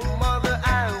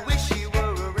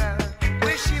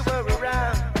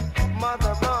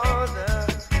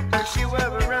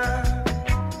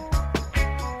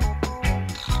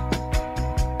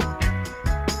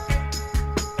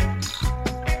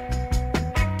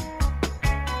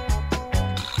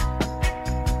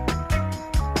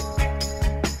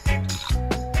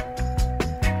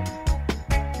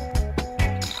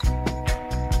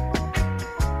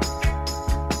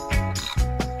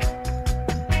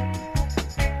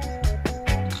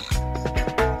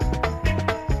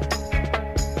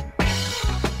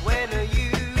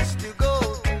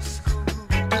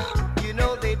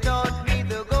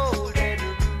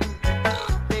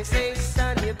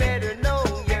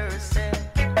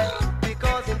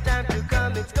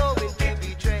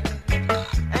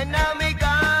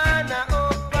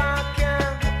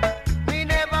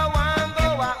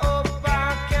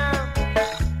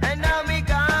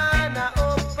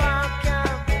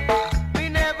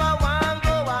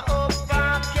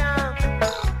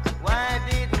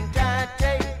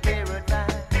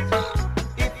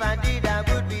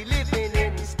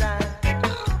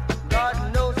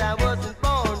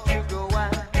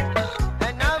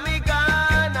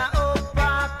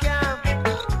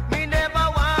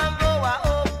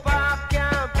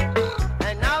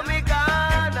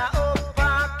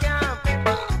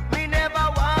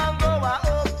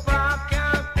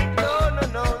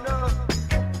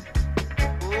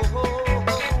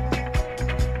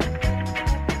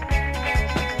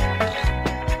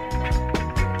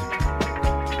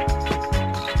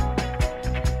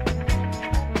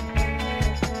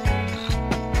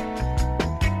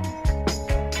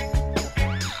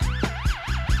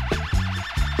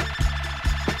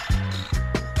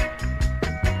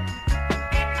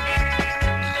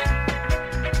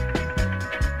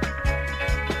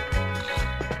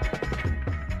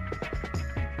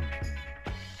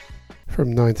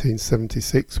 from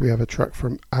 1976 we have a track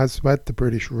from Aswad, the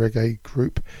British reggae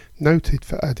group, noted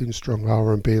for adding strong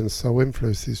R&B and soul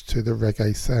influences to the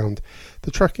reggae sound.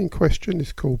 The track in question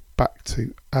is called Back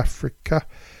to Africa,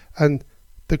 and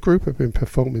the group have been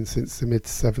performing since the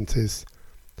mid-70s.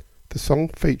 The song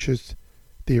features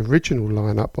the original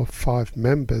lineup of 5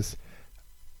 members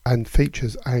and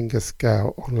features Angus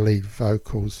Gale on lead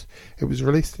vocals. It was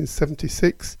released in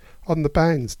 76 on the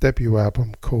band's debut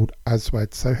album called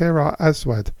Aswad. So here are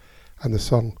Aswad and the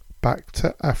song Back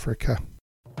to Africa.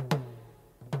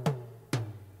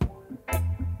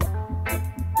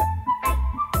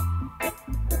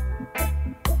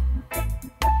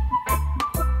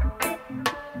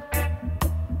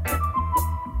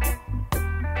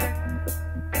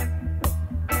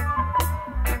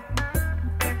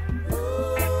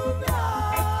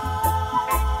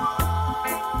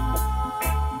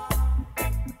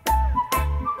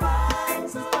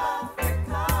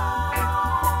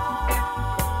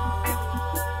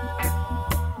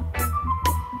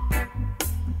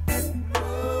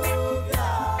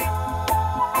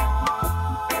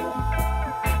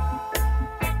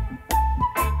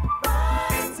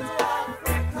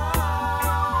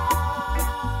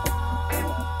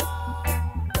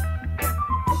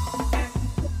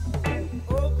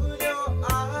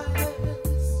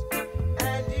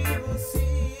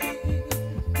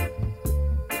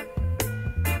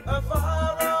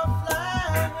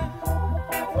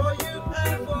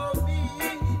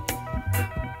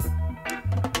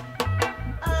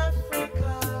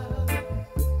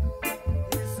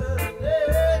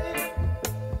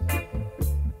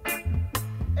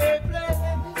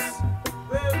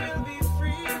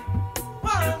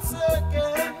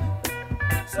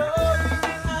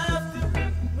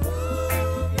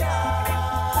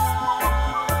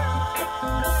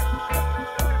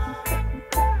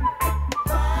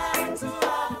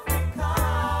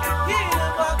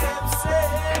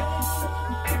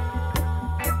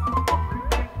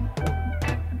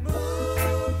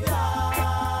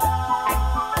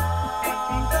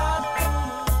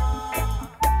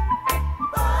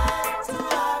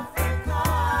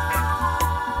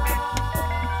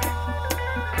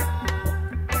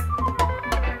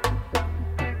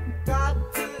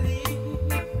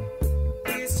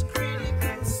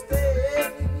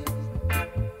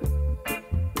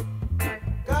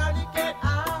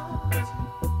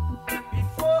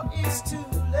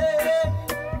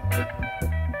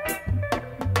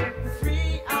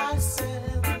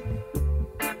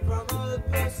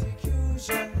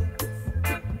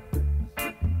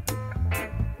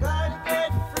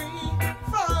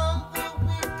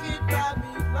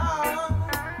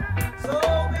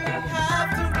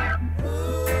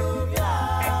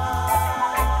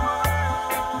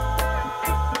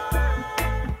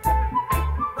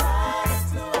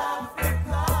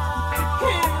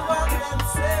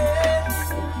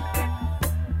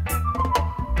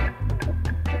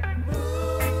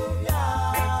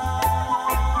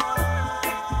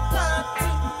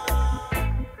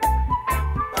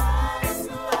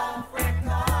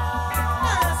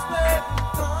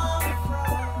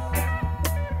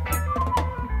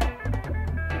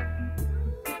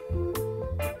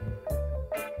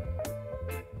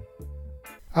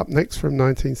 Up next from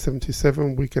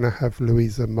 1977 we're going to have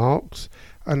Louisa Marks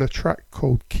and a track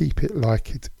called Keep It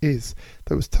Like It Is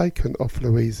that was taken off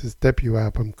Louisa's debut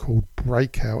album called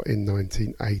Breakout in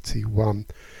 1981.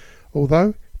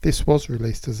 Although this was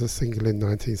released as a single in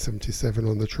 1977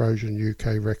 on the Trojan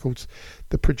UK Records,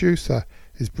 the producer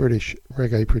is British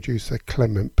reggae producer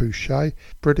Clement Boucher.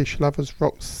 British lovers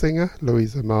rock singer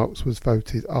Louisa Marks was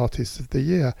voted Artist of the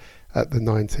Year at the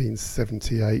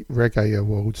 1978 Reggae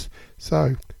Awards.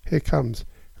 So here comes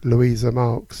Louisa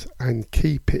Marks and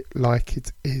Keep It Like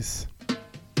It Is.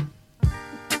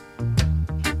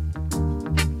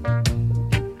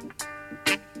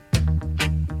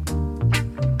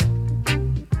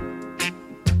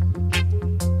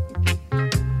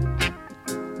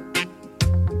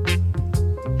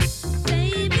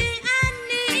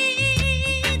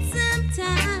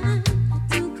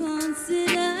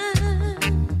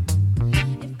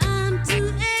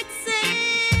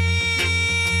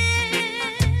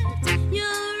 Your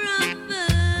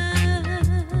offer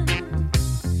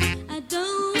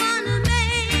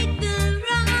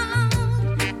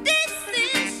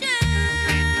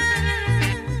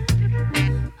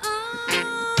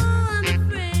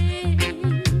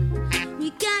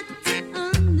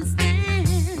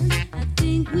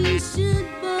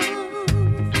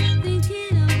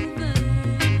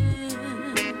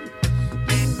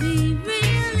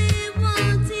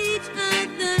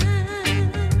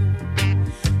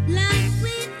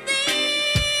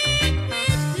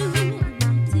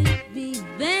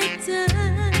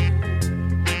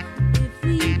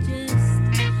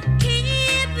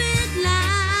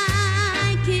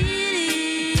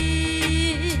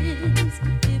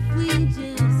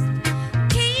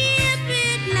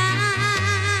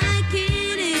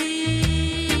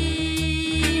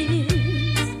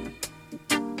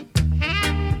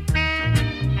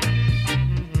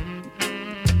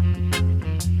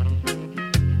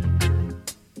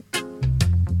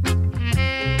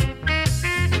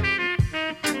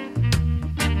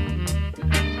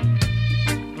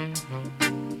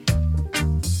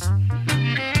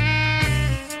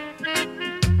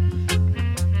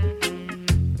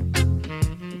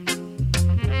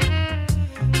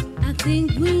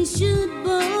Think we should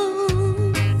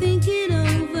both think it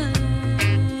over.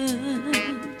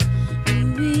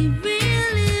 Do we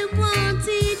really want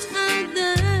each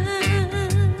other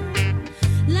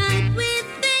like we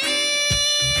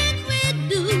think we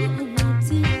do? Or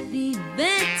won't it be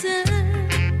better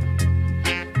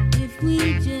if we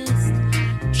just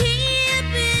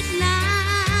keep it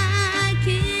like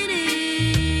it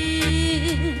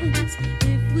is?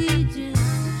 If we just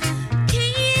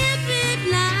keep it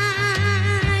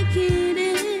like it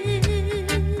is.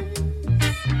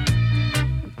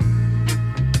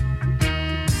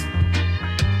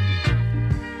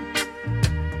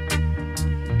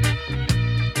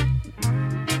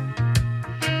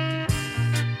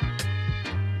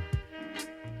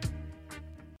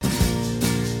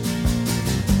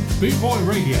 Boot Boy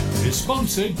Radio is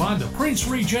sponsored by the Prince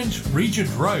Regent,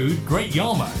 Regent Road, Great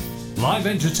Yarmouth. Live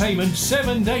entertainment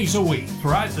 7 days a week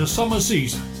throughout the summer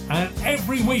season and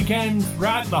every weekend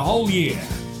throughout the whole year.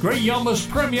 Great Yarmouth's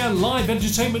premier live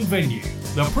entertainment venue,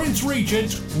 the Prince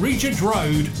Regent, Regent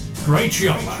Road, Great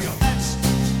Yarmouth.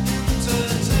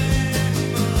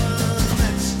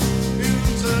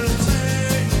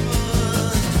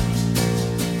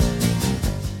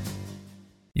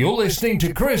 You're listening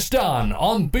to Chris Dunn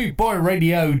on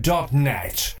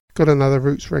bootboyradio.net. Got another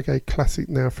roots reggae classic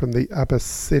now from the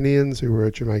Abyssinians, who were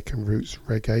a Jamaican roots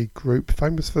reggae group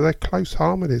famous for their close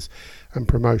harmonies and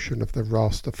promotion of the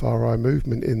Rastafari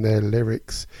movement in their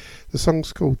lyrics. The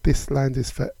song's called This Land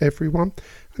Is For Everyone,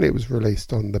 and it was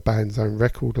released on the band's own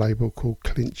record label called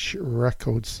Clinch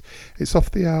Records. It's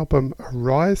off the album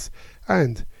Arise,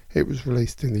 and it was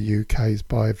released in the UK's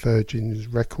by Virgin's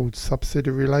Records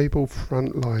subsidiary label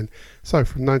Frontline. So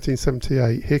from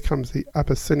 1978, here comes the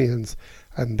Abyssinians,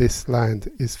 and This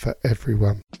Land Is For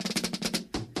Everyone.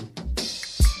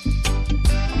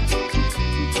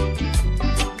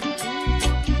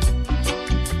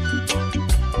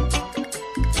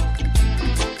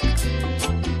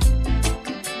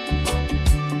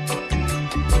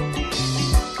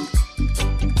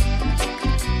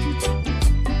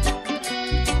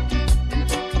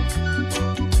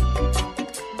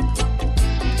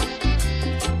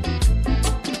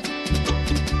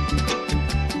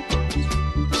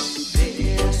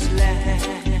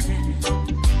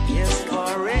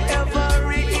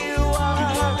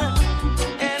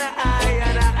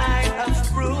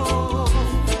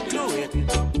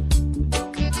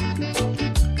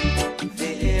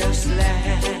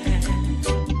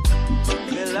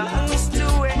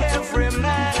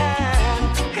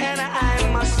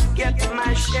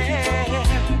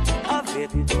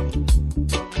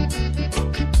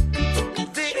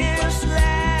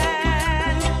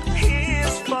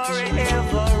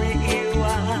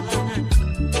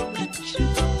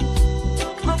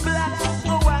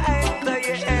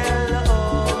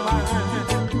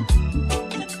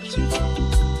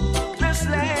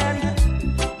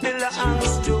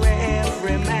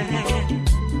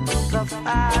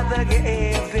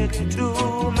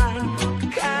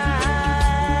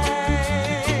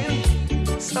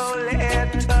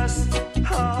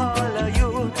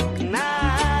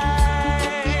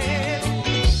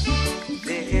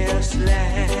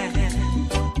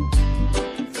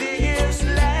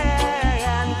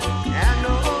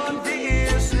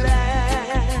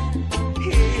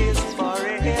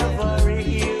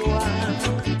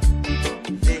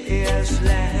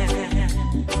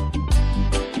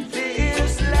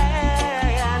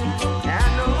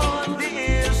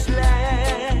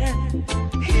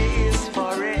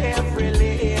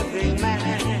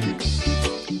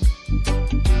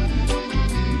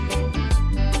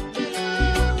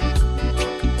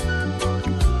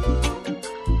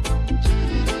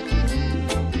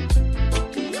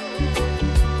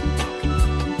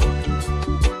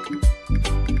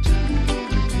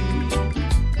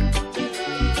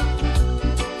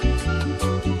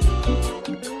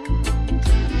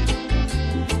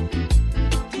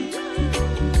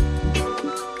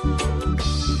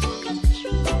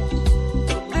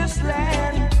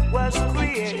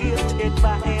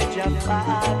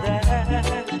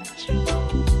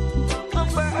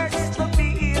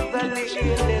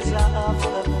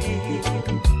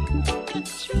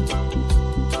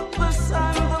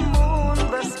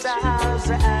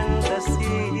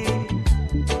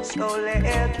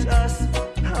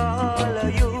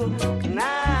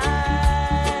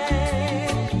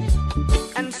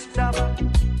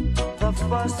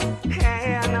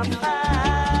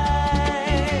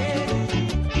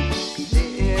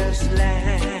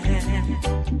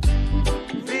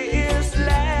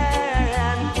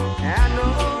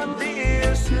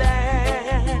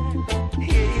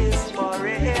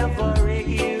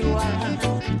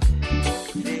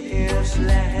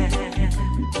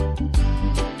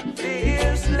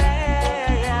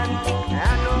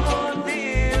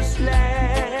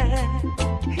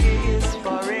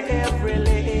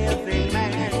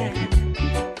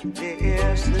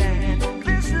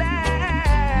 this land.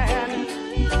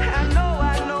 I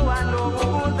know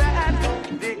that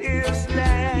this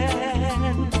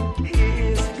land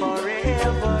is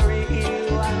forever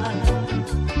real.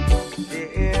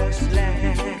 This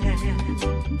land,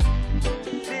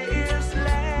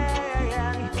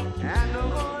 I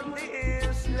know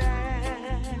this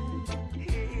land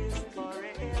is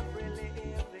forever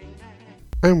living.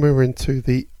 And we're into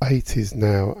the 80s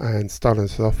now, and starting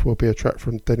us off will be a track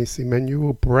from Dennis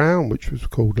Emmanuel Brown, which was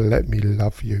called Let Me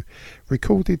Love You,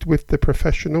 recorded with the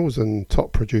Professionals and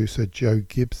top producer Joe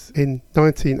Gibbs. In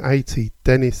 1980,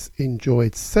 Dennis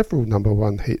enjoyed several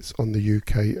 #1 hits on the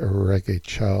UK reggae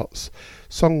charts.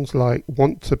 Songs like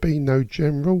Want to Be No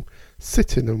General,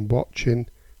 Sitting and Watching,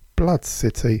 Blood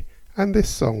City, and this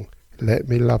song, Let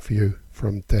Me Love You,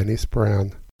 from Dennis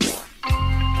Brown.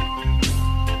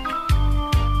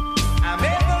 I'm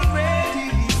ever ready,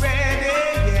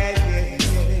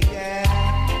 yeah.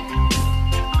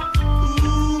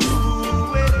 Ooh,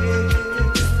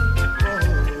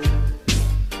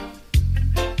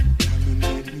 Come and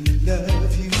let me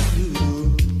love you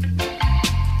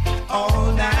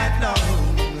all night long.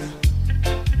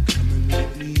 Come and let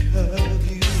me hug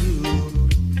you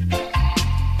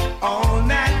all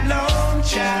night long,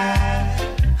 child.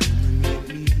 Come and let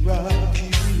me rock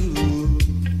you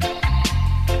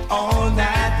all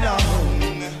night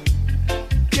long.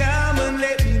 Come and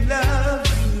let me love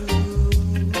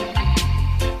you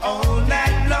all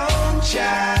night long,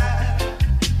 child.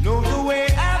 Know the way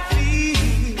I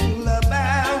feel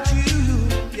about you,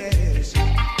 yes,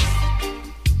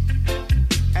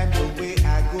 and the way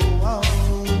I go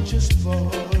on just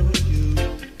for you.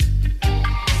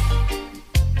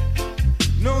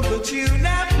 Know the tune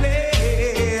I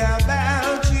play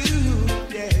about you,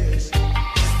 yes,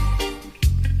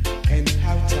 and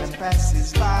how time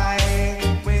passes by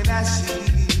when I see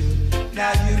you.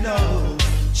 Now you know,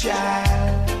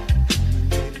 child. Come and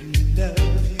let me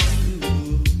love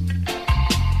you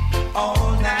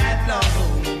all night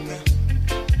long.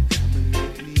 Come and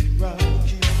let me rock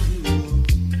you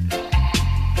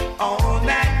all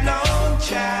night long,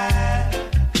 child.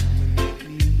 Come and let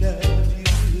me love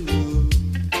you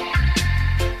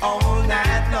all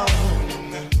night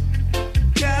long.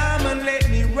 Come and let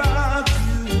me rock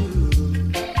you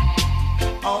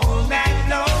all night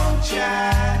long,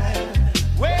 child.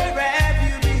 Where have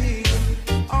you been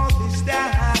all this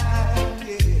time?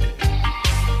 Yeah.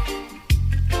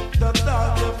 The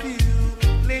thought of you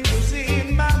lingers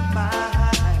in my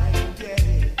mind.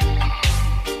 Yeah.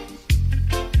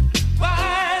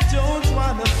 Why don't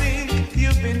wanna think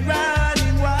you've been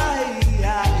running wild?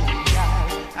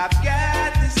 I've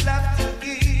got this love to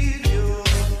give you.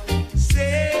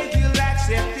 Say you'll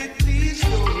accept it, please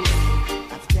do.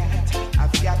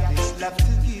 I've got this love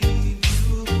to give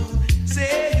you.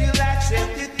 Say you'll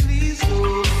accept it, please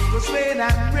do. 'Cause when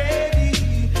I'm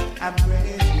ready, I'm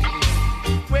ready.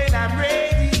 When I'm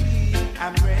ready,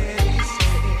 I'm ready.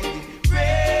 Steady.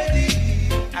 Ready,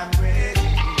 I'm ready.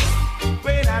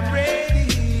 When I'm ready,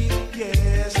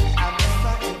 yes, I'm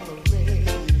ever ready.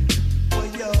 For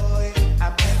you,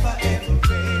 I'm ever ready.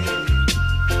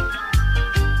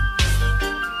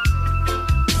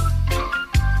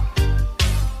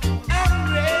 I'm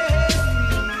ready,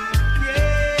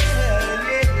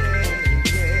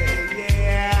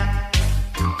 yeah.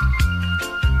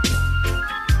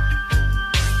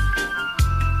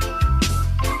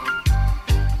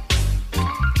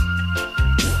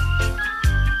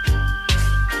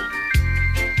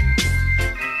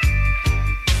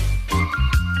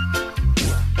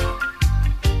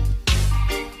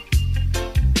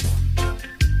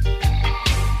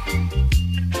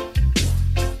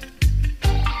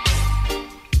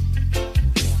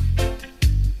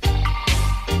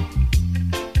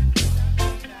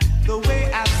 The way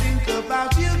I think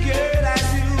about you, girl, I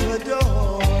do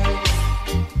adore.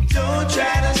 Don't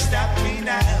try to stop me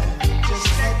now. Just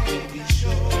let me be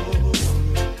sure.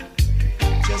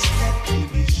 Just let me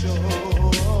be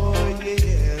sure,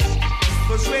 yes.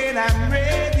 'Cause when I'm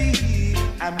ready,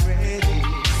 I'm ready.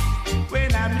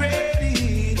 When I'm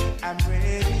ready, I'm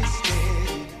ready,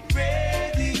 steady.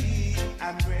 Ready,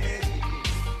 I'm ready.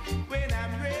 When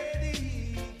I'm ready,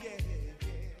 yeah.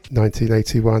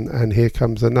 1981, and here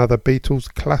comes another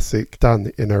Beatles classic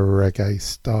done in a reggae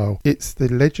style. It's the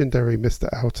legendary Mr.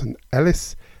 Alton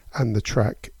Ellis, and the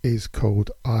track is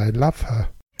called I Love Her.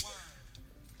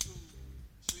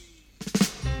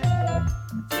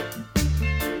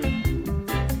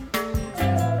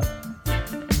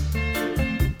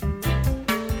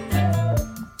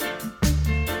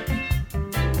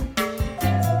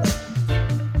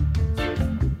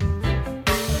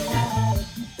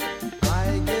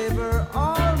 I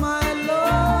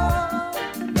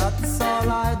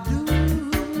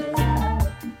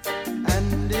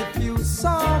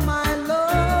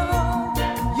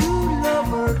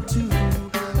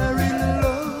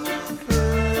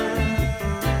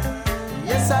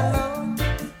Yes, I love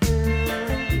her.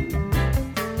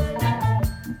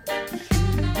 She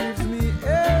gives me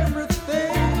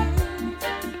everything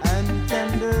and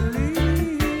tenderly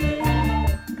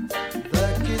the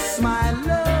kiss my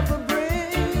love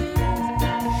brings.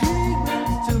 She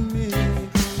brings to me,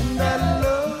 and I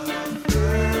love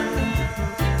her.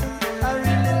 I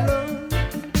really love.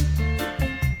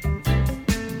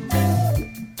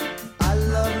 I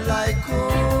love like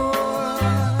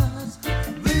yours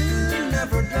will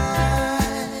never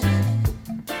die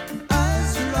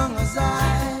as long as I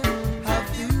have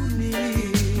you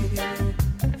near.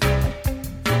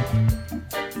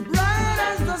 Bright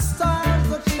as the stars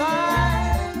that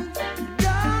shine,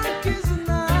 dark as the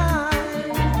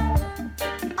night.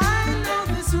 I know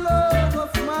this love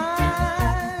of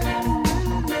mine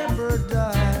will never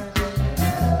die.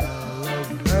 I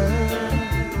love her,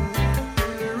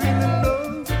 really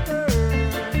love her.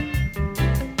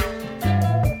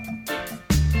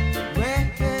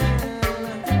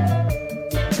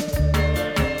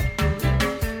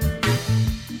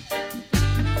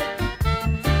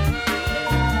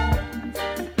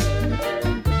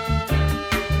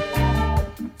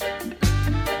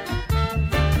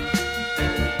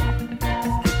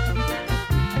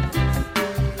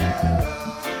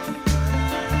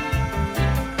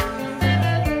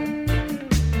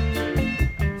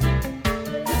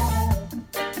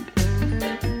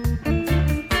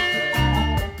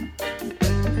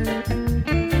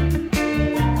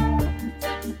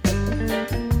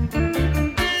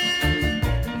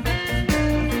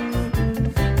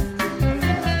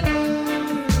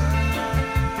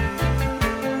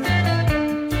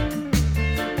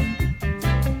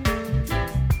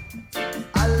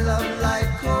 I love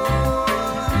like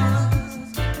yours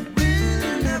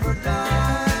will never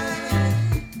die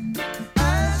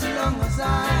as long as I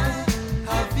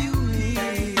have you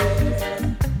near.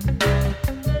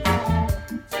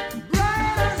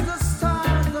 Bright as the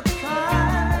stars that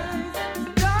shine,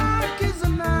 dark as the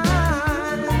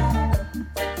night.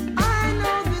 I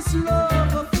know this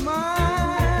love of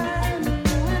mine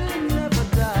will never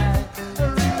die. I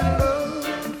really love,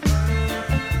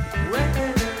 well,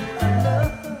 I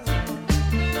love.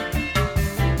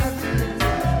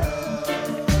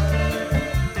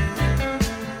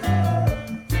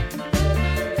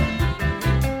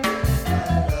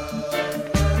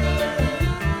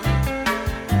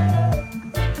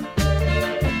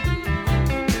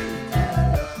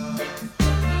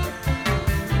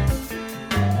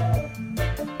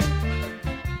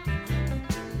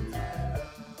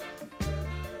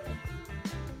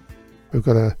 We've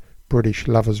got a British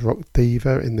lovers rock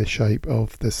diva in the shape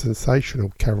of the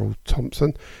sensational Carol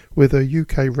Thompson with a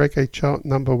UK reggae chart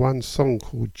 #1 song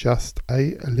called Just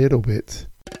a Little Bit.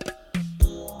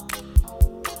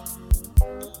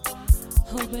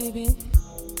 Oh baby,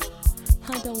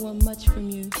 I don't want much from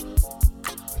you.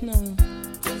 No.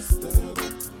 Just a little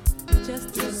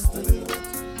bit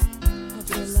of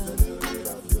your love.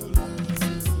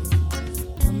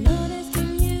 I'm not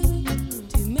asking you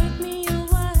to make me your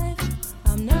wife.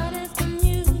 I'm not asking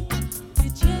you to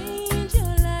change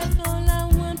your life. All I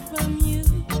want from you,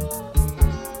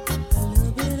 a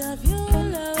little bit of your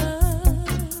love.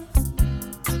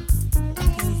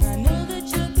 'Cause I know that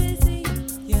you're busy,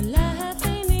 your life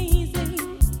ain't easy.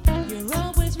 You're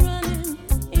always running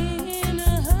in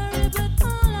a hurry, but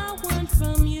all I want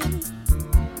from you,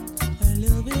 a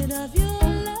little bit of your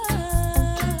love.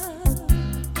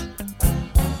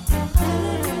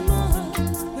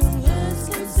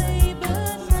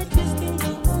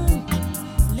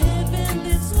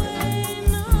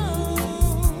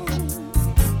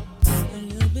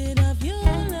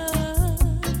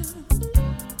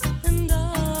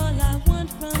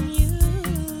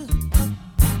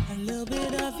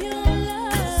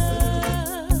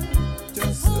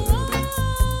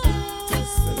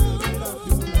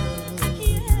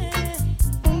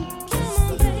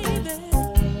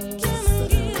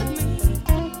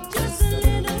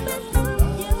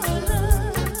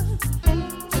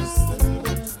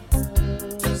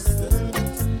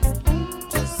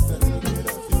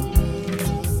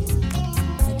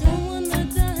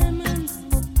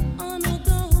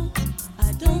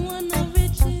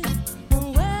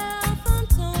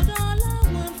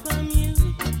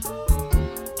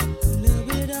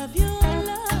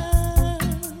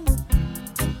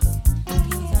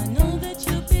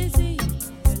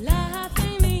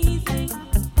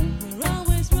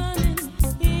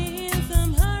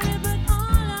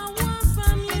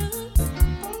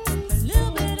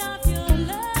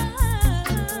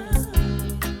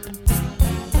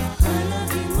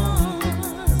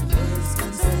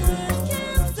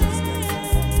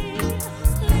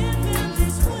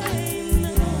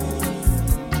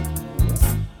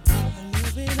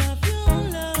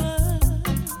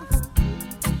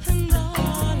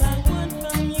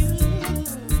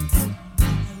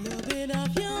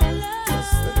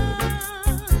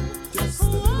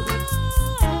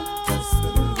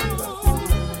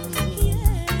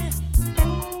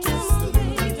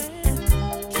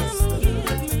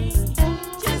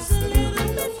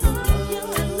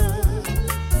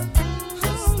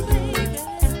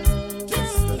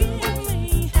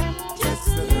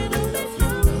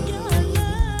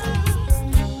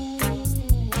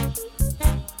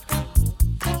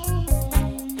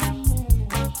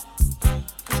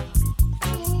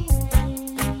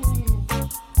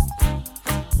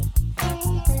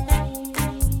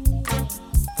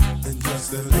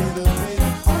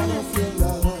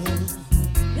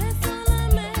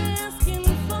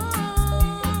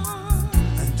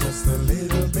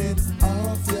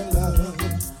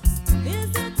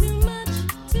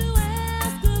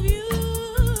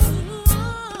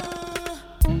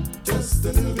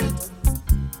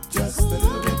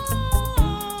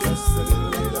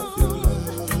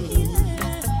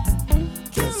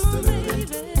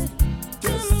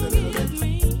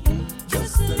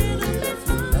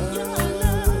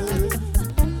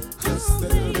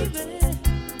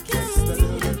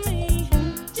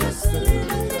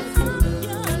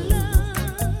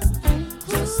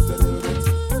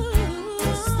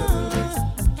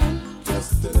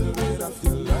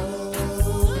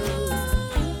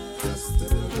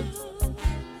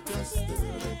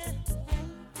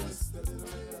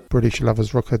 British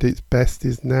Lovers Rock at its best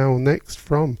is now next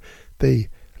from the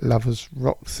Lovers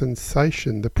Rock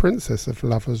sensation, the Princess of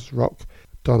Lovers Rock,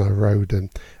 Donna Roden,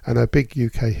 and her big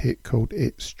UK hit called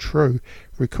It's True,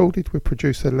 recorded with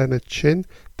producer Leonard Chin.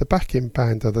 The backing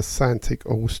band are the Santic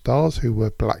All-Stars, who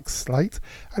were Black Slate,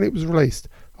 and it was released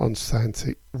on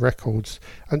Santic Records.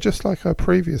 And just like her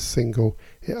previous single,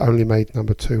 it only made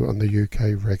number 2 on the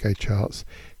UK reggae charts.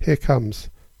 Here comes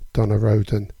Donna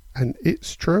Roden and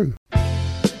It's True.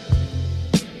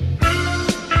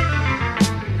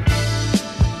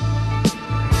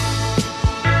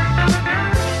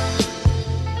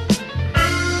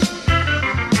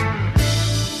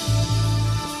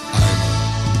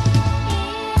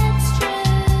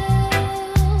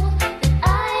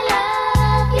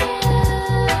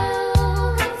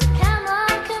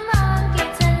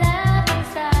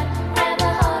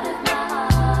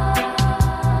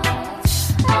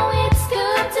 Oh, it's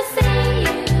good to see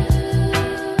you.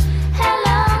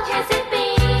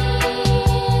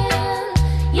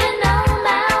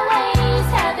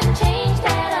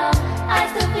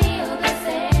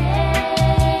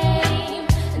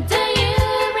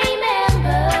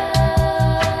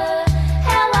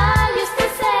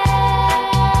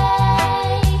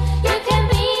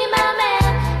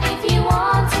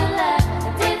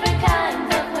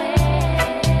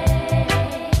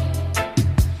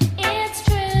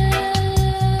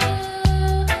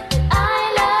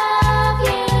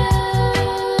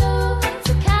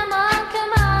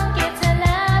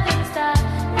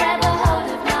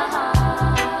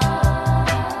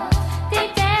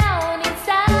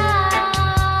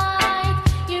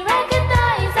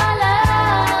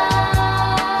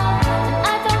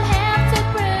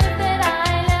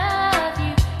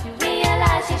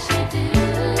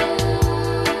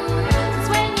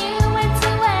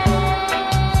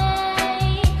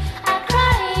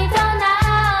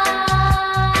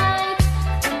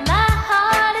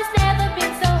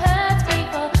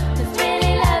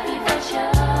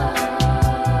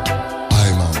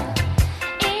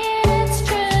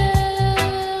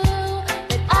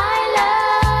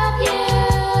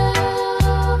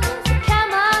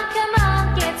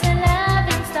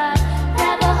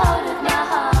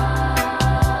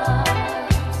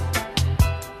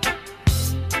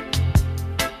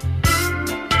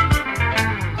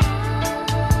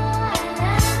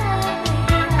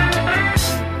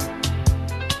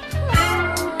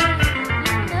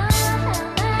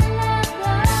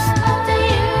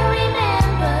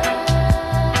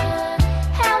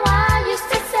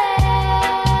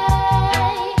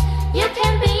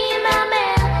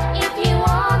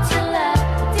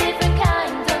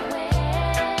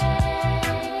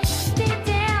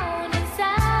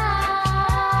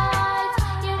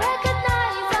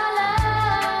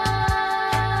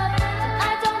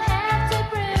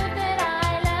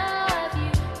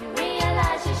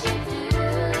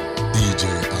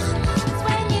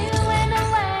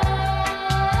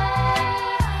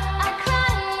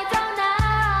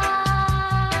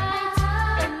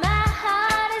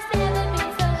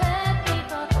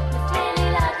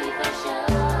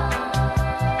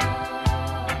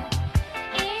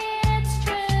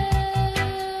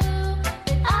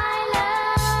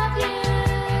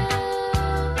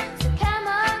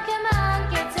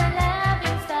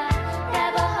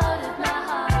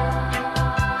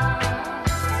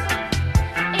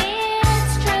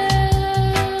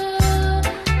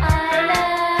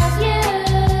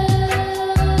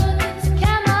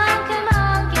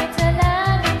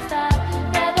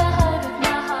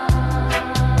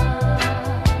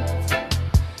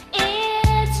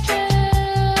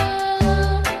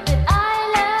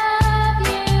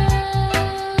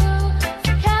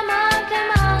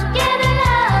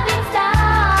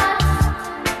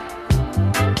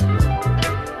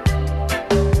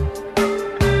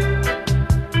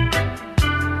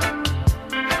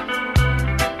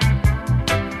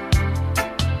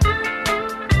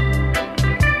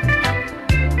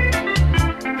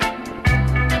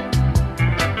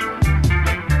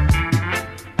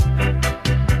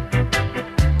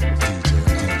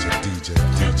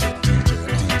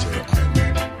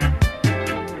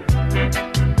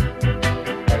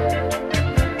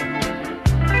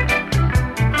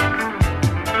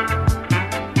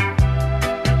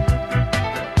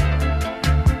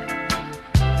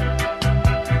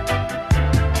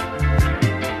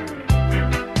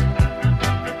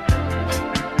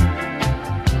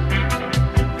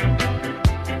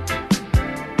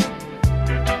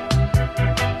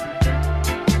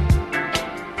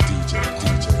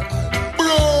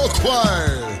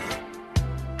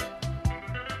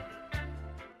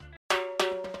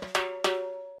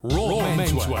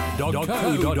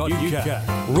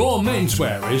 Raw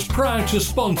Menswear is proud to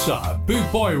sponsor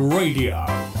Boot Boy Radio.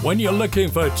 When you're looking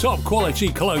for top quality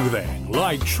clothing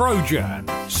like Trojan,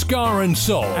 Scar and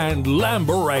Soul and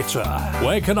Lamberetta,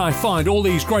 where can I find all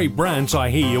these great brands, I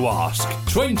hear you ask?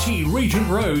 20 Regent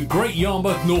Road, Great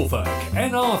Yarmouth, Norfolk,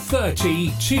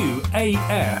 NR30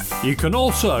 2AF. You can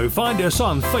also find us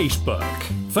on Facebook,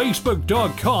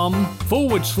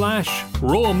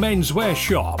 facebook.com/Raw Menswear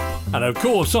Shop. And of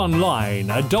course online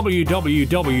at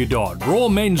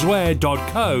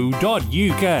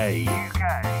www.rawmenswear.co.uk.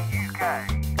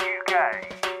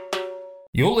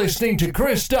 You're listening to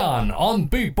Chris Dunn on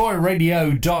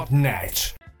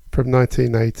bootboyradio.net. From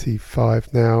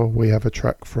 1985 now, we have a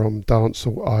track from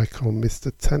dancehall icon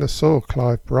Mr. Tenor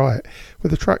Clive Bright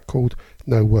with a track called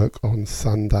No Work on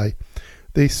Sunday.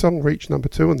 The song reached number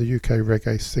 2 on the UK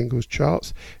reggae singles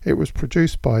charts. It was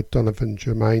produced by Donovan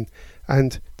Germain,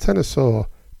 and Tenor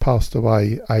passed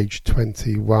away aged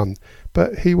 21.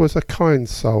 But he was a kind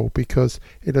soul, because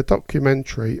in a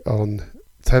documentary on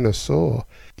Tenor,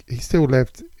 he still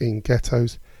lived in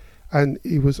ghettos, and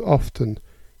he was often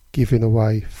giving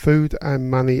away food and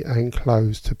money and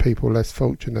clothes to people less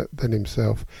fortunate than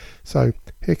himself. So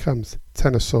here comes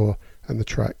Tenor and the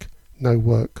track No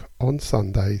Work on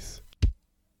Sundays.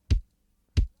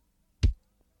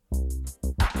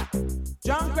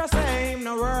 Junker say him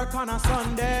no work on a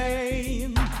Sunday.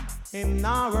 Him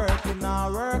not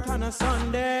work on a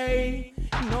Sunday.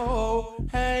 No,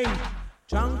 hey.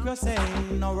 Junker say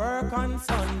him no work on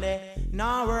Sunday.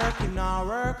 No work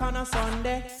on a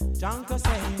Sunday. Junker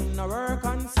say him no work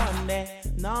on Sunday.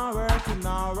 No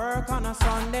work on a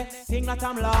Sunday. Think that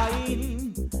I'm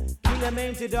lying. Kill a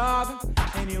mangy dog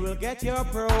and you will get your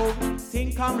probe.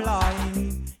 Think I'm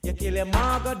lying. You kill a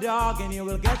maga dog and you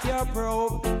will get your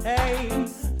probe. Hey,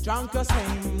 Junker say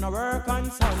him no work on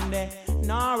Sunday.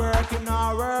 No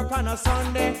work on a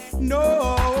Sunday.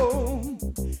 No,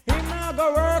 him not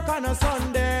go work on a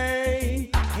Sunday.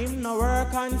 Him no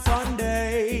work on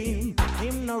Sunday.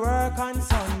 Him no work on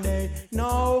Sunday.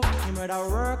 No, him rather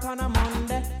work on a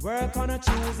Monday, work on a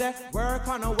Tuesday, work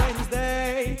on a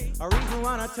Wednesday, or even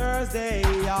on a Thursday,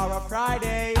 or a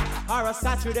Friday, or a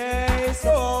Saturday.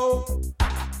 So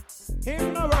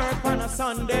him no work on a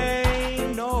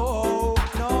Sunday. No,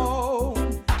 no.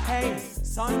 Hey,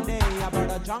 Sunday,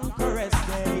 about a Junker rest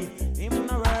day. Him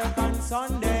no work on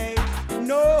Sunday.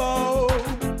 No,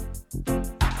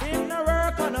 him no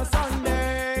work on a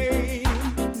Sunday.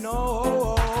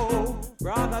 No,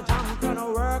 brother Junker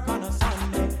no work on a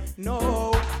Sunday.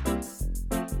 No,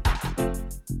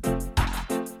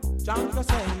 Junker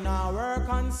say no work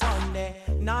on Sunday.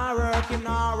 No work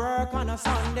on a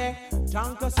Sunday.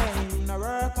 Junker say no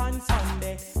work on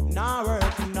Sunday. No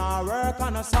work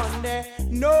on a Sunday.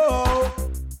 No,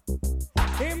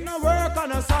 him no work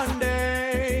on a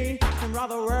Sunday. Him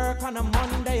rather work on a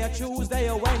Monday, a Tuesday,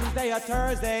 a Wednesday, a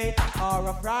Thursday, or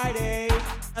a Friday,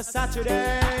 a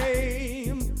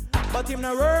Saturday. But him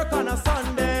no work on a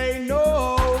Sunday.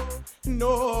 No,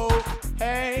 no,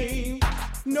 hey,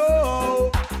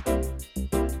 no.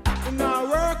 Him no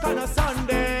work on a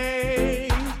Sunday.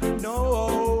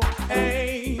 No,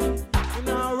 hey. Him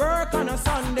no work on a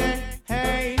Sunday.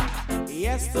 Hey,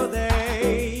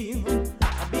 yesterday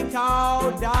a big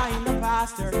cow died in the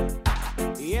pasture.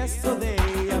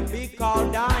 Yesterday a big cow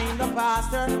died in the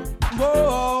pasture.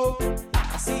 Whoa,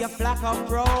 I see a flock of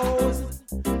crows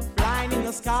flying in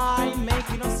the sky,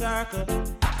 making a circle,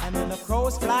 and then the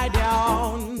crows fly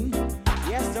down.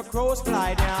 Yes, the crows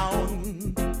fly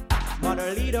down. But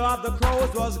the leader of the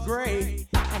crows was great,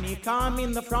 and he come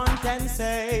in the front and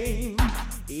say,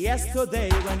 yesterday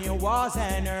when you was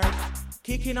on earth,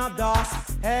 kicking up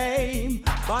dust, hey,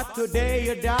 but today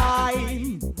you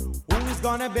die. Who is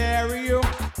gonna bury you?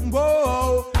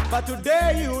 Whoa, but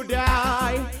today you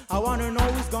die. I wanna know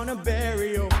who's gonna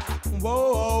bury you.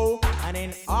 Whoa, and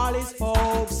then all his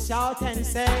folks shout and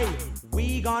say,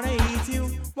 we gonna eat you.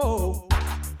 Whoa,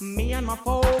 me and my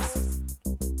folks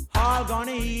all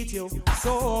gonna eat you.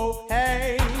 So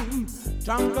hey,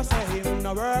 Junker say him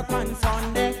no work on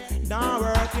Sunday. No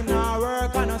work, him no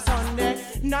work on a Sunday.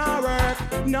 No work,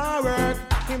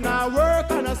 him no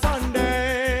work on a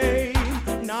Sunday.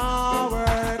 No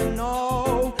work,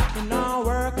 no, him no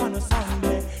work on a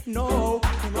Sunday. No,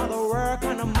 him rather work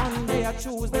on a Monday, a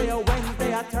Tuesday, a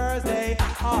Wednesday, a Thursday,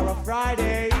 or a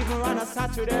Friday, even on a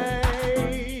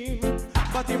Saturday.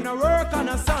 But him no work on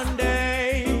a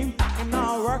Sunday. Him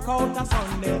no work out a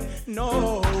Sunday.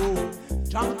 No,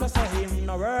 Junker say him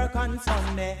no work on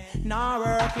Sunday. No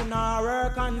work, him no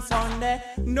work on Sunday.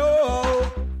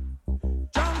 No,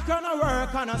 Junker no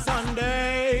work on a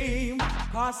Sunday.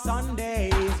 'Cause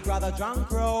Sunday's brother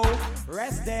drunk row,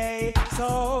 rest day.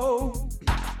 So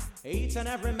each and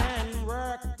every man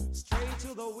work straight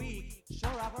to the week, sure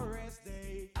have a rest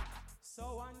day. So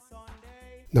on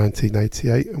Sunday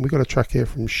 1988, and we got a track here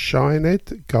from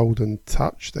Shinehead, Golden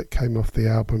Touch, that came off the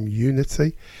album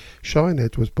Unity.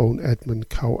 Shinehead was born Edmund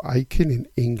Cole Aiken in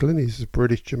England. He's a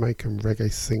British Jamaican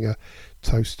reggae singer,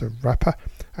 toaster, rapper,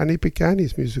 and he began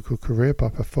his musical career by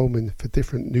performing for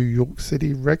different New York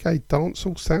City reggae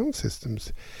dancehall sound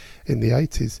systems in the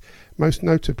 80s, most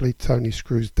notably Tony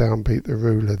Screw's Downbeat the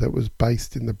Ruler that was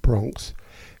based in the Bronx.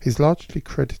 He's largely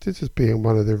credited as being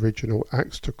one of the original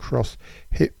acts to cross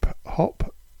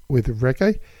hip-hop with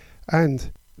reggae,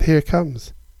 and here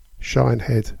comes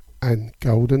Shinehead and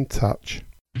Golden Touch.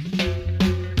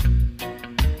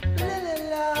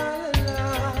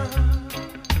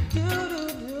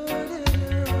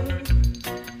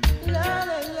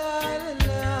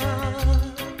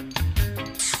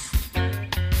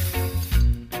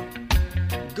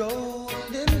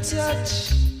 Golden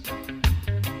touch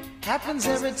happens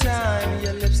every time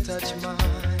your lips touch mine.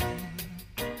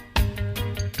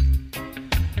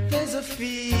 There's a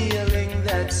feeling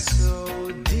that's so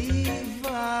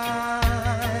divine.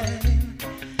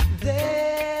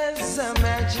 There's a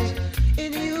magic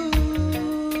in you.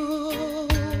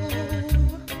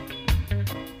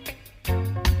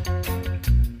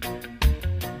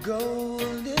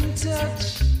 Golden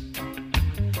touch.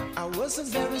 I wasn't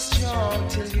very strong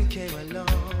till you came along.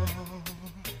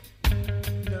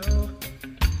 No,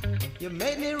 you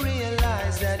made me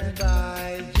realize that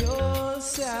by your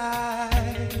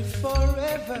side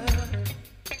forever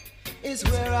is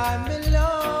where I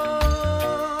belong.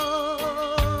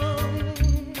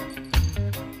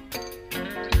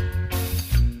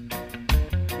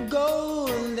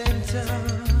 Golden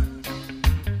touch,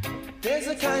 there's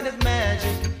a kind of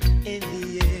magic in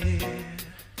the air.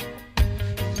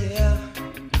 Yeah,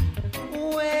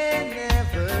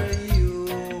 whenever you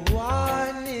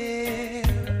are near,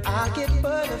 I get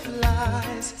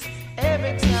butterflies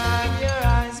every time your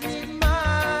eyes meet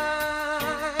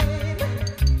mine.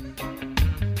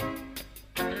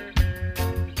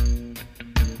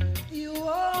 You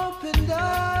opened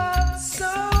up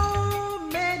so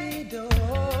many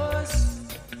doors,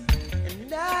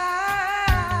 and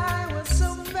I was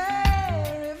so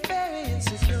very, very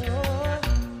insecure.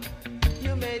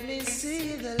 You made me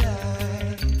see the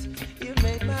light. You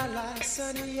made my life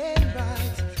sunny and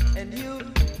bright. And you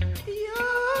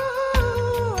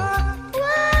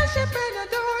worship and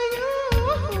adore you.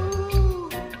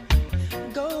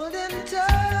 Golden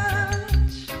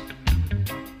touch.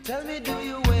 Tell me, do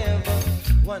you ever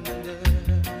wonder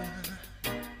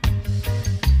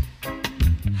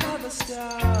how the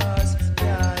stars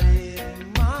got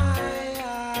in my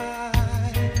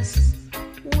eyes?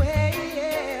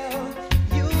 Well,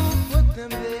 you put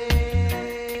them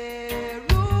there,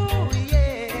 oh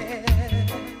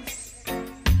yes.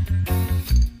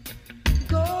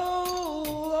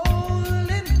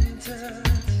 Golden touch,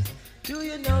 do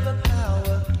you know the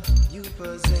power you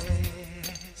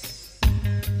possess?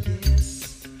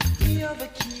 Yes, you're the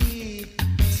key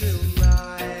to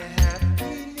my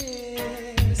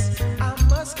happiness. I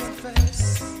must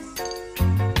confess,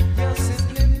 you're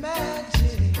simply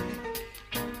magic,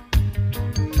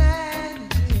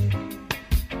 magic.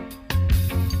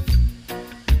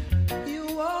 You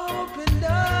opened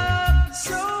up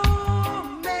so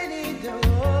many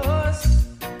doors,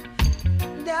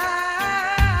 and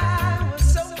I was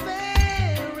so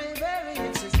very, very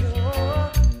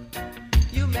insecure.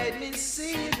 You made me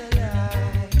see the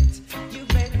light. You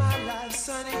made my life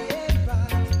sunny and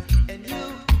bright. And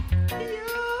you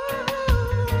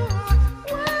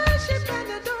worship and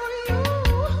adore you.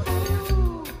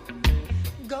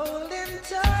 Golden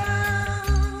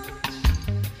touch.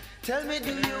 Tell me,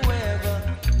 do you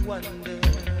ever wonder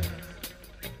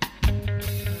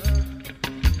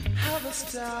how the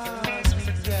stars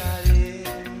got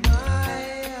in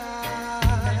my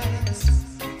eyes?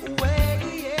 Well,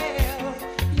 yeah,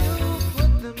 you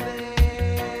put them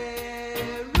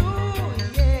there, oh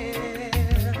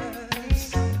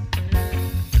yes.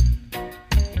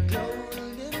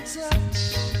 Golden touch,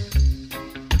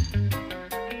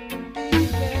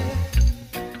 baby.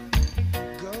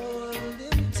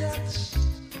 Golden touch,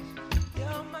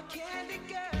 you're my candy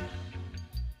girl.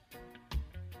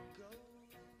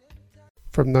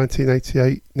 From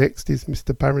 1988, next is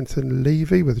Mr. Barrington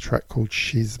Levy with a track called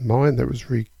She's Mine that was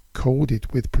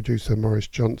recorded with producer Maurice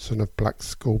Johnson of Black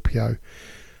Scorpio.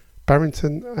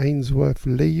 Barrington Ainsworth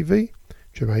Levy,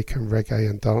 Jamaican reggae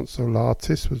and dancehall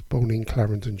artist, was born in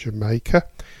Clarendon, Jamaica.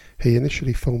 He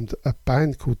initially formed a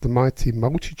band called the Mighty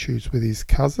Multitudes with his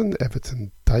cousin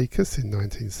Everton Dacus in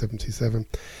 1977,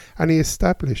 and he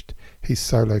established his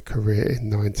solo career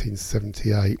in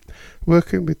 1978,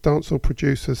 working with dancehall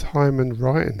producers Hyman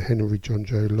Wright and Henry John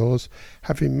Joe Laws,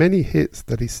 having many hits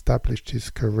that established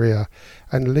his career.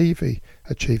 And Levy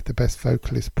achieved the Best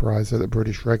Vocalist prize at the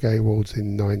British Reggae Awards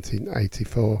in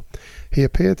 1984. He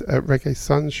appeared at Reggae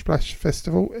Sunsplash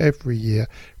Festival every year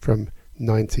from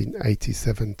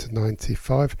 1987 to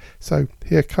 95. So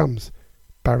here comes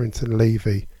Barrington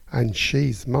Levy and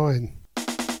She's Mine.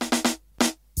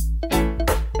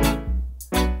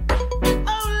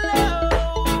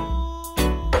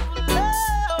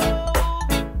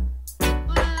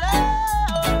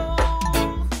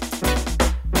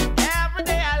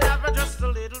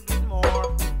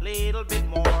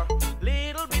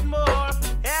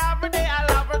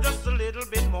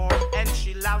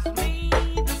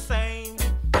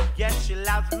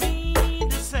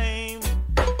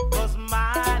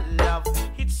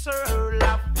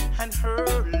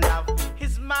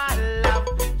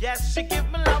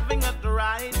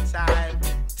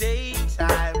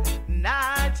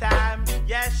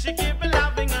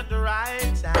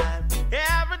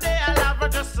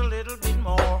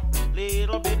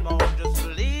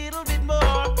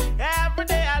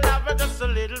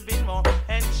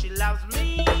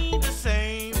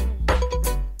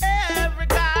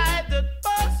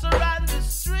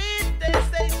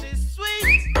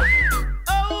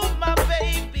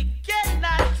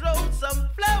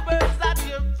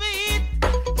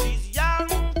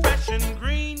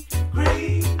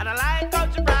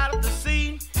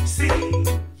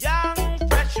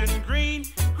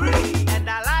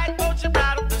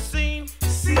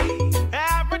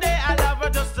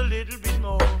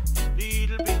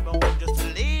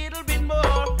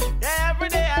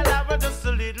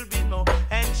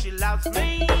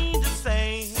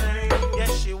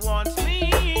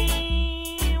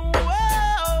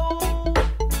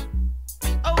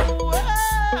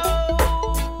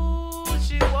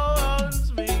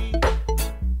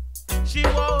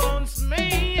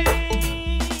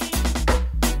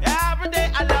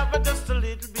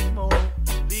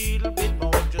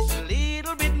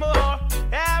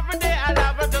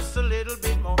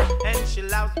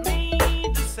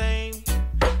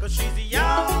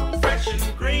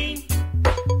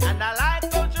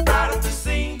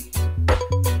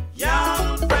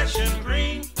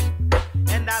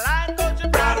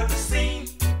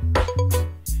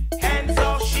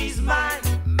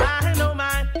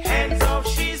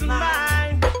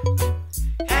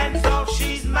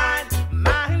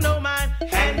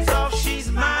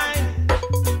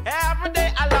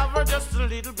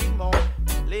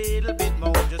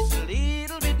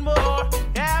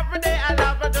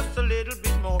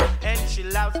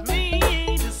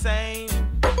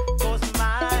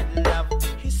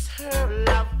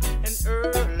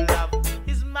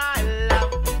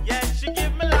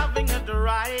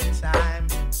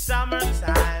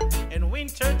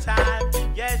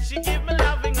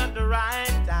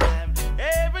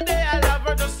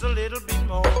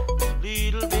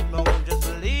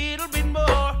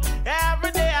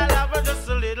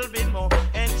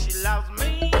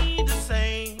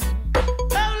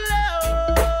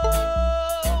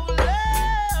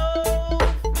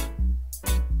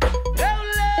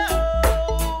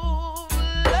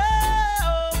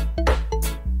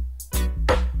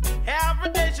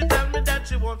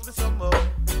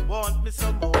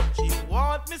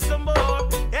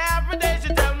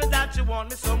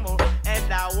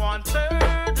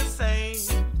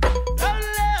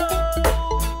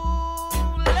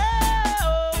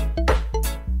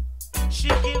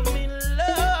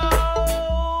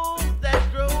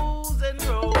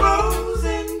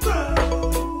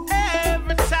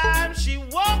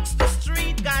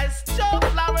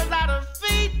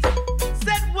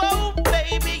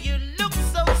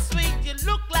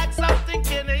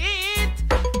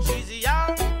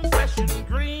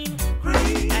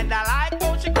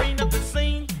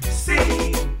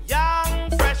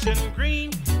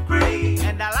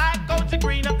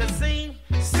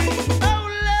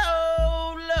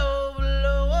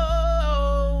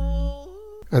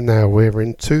 And now we're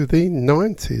into the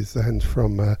 90s, and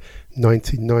from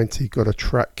 1990 got a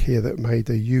track here that made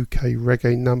a UK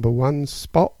reggae #1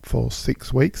 spot for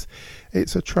 6 weeks.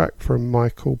 It's a track from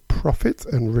Michael Prophet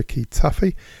and Ricky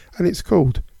Tuffy, and it's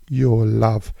called Your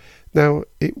Love. Now,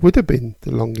 it would have been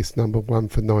the longest #1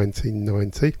 for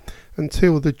 1990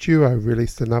 until the duo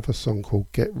released another song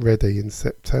called Get Ready in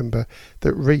September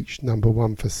that reached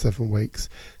 #1 for 7 weeks.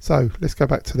 So let's go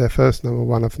back to their first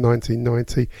 #1 of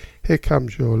 1990. Here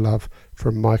comes Your Love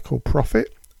from Michael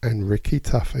Prophet and Ricky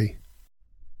Tuffy.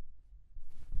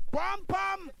 Pam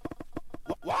pam.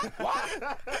 What?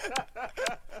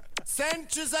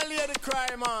 Centuries a lady cry,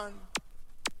 man.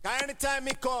 Cause anytime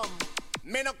me come,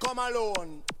 me no come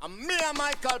alone. And me and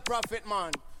Michael Prophet,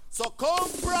 man. So come,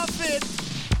 Prophet.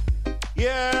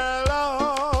 Your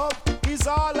love is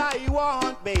all I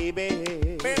want,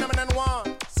 baby. Phenomenon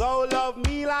one. So love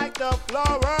me like the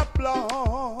flower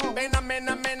bloom.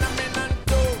 Phenomenon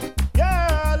two.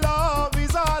 Your love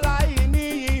is all I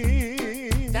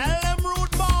need. Tell them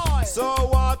rude boy. So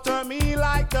water me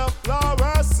like the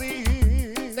flower seed.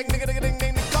 Ding ding ding ding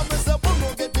ding. Come and say, who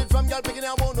no get it from? Y'all picking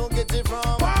out, who no get it from?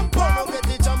 Pam, Who pam. no get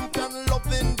it champion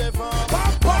loving there from?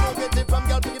 Pam, Who pam. no get it from?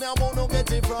 Y'all picking out, who no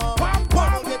get it from? Pam, Who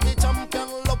pam. no get it champion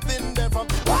loving there from?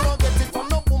 Who no get it from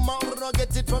no woman? Who no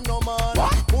get it from no man?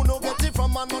 Who no get it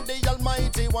from man? Not the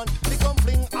Almighty One. We come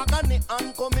fling agony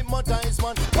and commit mortise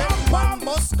man. Make man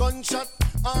bust gunshot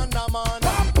and a man.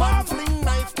 Man fling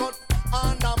knife cut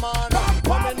and a man.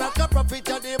 Coming like a prophet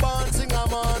at the band sing a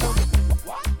man.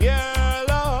 Your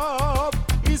love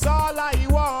is all I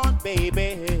want,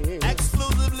 baby.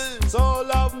 Exclusively. So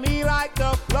love me like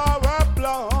the flower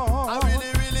bloom. I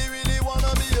really, really, really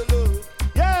wanna be your love.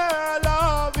 Your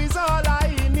love is all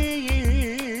I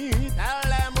need. Tell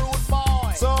them rude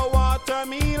boy. So water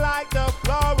me like the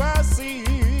flower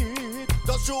seed.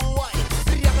 Just show why.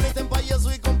 React empires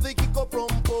we come fi kick up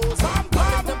propose.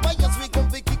 React empires we come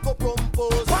fi kick up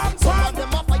propose. Some of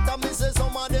them a fight and me say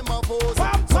some of them a foes.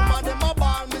 Some of them a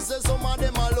ball, me say some of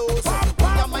them a lose. We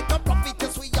a make a profit,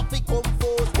 yes we a fi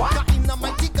compose. Cause in a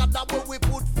mighty God that where we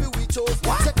put fi we chose.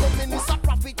 Say come in is a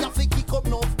profit, a fi kick up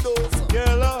enough doors.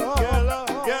 Your love, your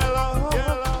love, your love,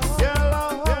 your love, your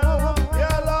love,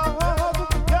 your love,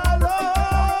 your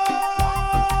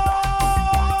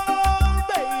love,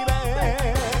 baby.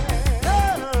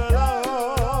 Your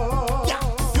love. Yeah,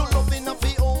 you love it a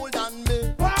fi hold on me.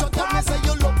 So tell me say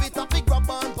you love it a fi grab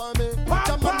on for me.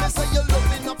 Tell me say you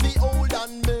love it a fi hold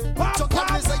on me. So tell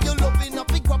me say you love it a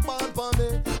fi grab on for me.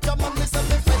 Tell me say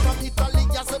me fly from Italy,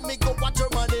 I say me go watch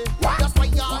Germany. That's why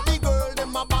all the girl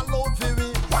them a ball out for me.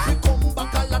 We come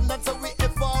back a London so we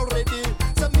ever ready.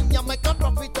 Say me a make a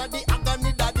profit of the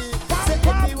agony daddy. Say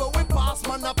anywhere we pass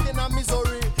man up in a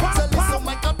misery. Say listen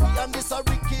my country and this a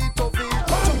Ricky Tuffy.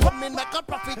 So come in like a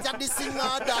profit of the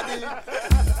singer daddy.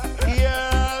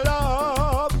 Your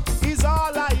love is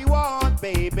all I want,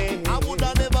 baby. I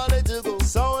woulda never let you go.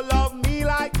 So love me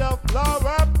like the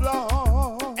flower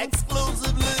bloom.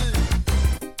 Exclusively.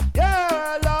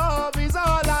 Your love is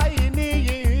all I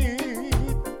need.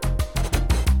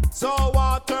 So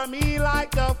water me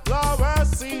like the flower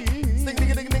seed. Ding ding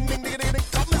ding ding ding ding ding ding.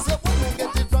 Come and say who no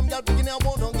get it from? Y'all picking out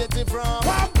who no get it from?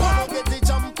 Who no get it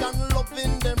champion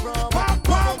loving them from?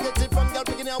 Who no get it from? Y'all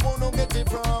picking out who no get it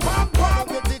from? Who no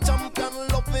get it champion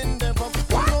loving them from?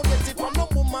 Who no get it from no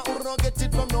woman? Who no get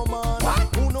it from no man?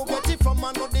 Who no get it from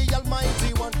man? Not the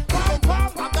Almighty One. We come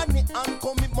from agony and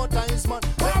commit mortise man.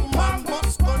 Make man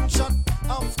bust gunshot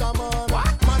after man.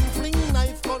 Man fling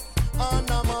knife cut and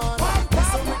a man.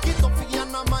 Listen Ricky Tuffy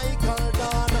and a Michael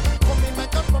Dunn. Come in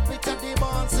make a profit at the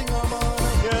band sing a man.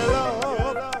 Your love,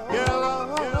 your love,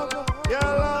 your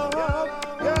love,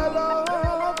 your love,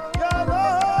 your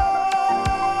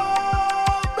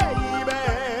love, baby.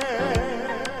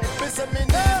 Me say me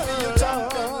need for your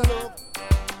champion love.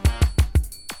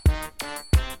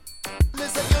 Me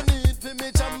say you need for me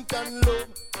champion love.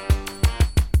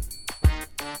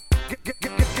 Get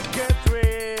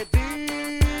ready,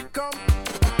 come.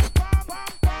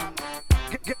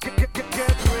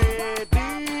 Get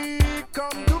ready,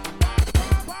 come. Do.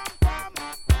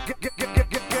 Get ready,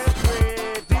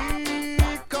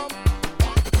 come.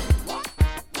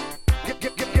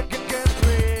 Get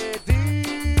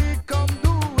ready, come.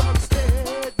 Do rock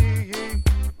steady.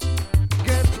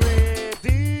 Get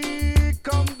ready,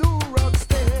 come. Do rock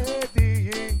steady.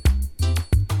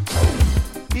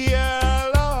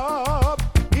 Your love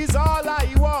is all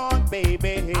I want,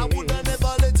 baby. I woulda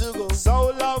never let you go. So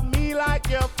love me like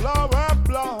your flower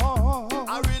bloom.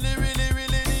 I really, really,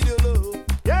 really need your love.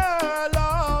 Your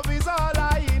love is all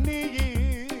I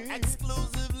need.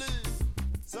 Exclusively.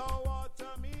 So water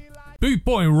me like Boot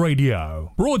Boy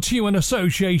Radio, brought to you in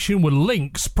association with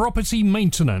Links Property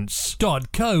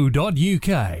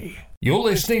Maintenance.co.uk. You're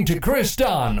listening to Chris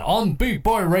Dunn on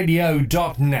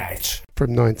bootboyradio.net.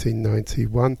 From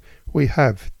 1991, we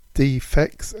have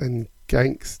Defects and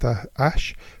Gangsta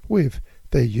Ash with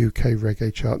their UK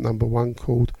reggae chart number 1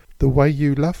 called The Way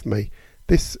You Love Me.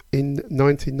 This in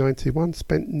 1991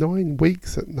 spent 9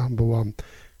 weeks at number 1.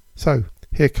 So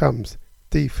here comes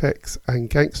Defects and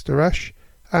Gangsta Ash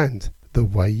and The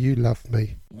Way You Love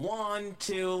Me. 1,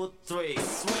 2, 3,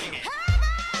 swing it.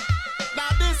 Now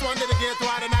this one dedicated to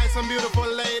all the nice and beautiful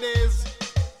ladies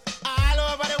all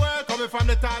over the world, coming from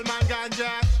the tall man ganja.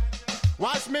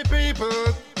 Watch me people,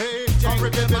 hey, hurry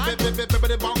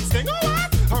the bounce thing, oh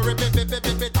what? Hurry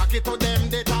talk it to them,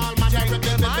 the tall man. Hurry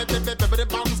the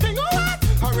bounce thing, oh what?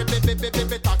 Hurry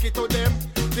talk it to them.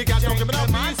 The God don't give me no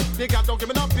peace, the God don't give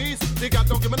me no peace, the God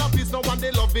don't give me no peace, no one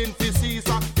they loving for cease.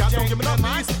 God don't give me no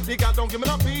peace, the God don't give me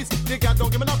no peace, the God don't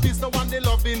give me no peace, no one they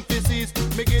loving for cease.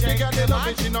 Me give the girl the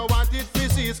loving, she no want it for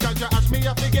cease. Cause you ask me,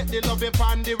 I forget the loving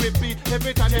pan the repeat.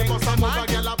 Every time you bust a move, a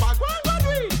girl a back, one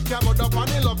we. Come out up on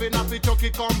the loving, I fi chuck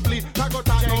it complete. I got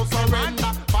that no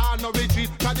surrender, bar no retreat.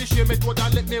 Cause the shame it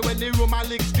woulda let me when the room a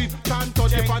lick street. Can't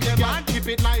touch it on the girl, keep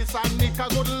it nice and neat.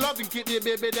 Cause good loving keep the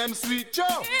baby them sweet,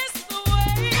 Joe.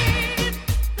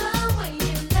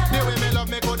 The way me love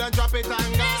me, go and drop it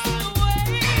and go.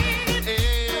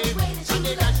 Hey, and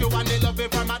the girl she want the loving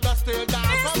from a dust till down.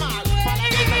 Come on, follow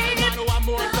the time man one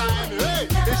more time. Hey,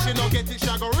 if she no get it, she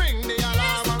go ring the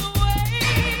alarm.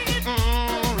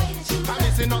 I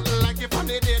miss nothing like it from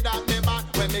the day that me back.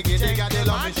 When me get the girl the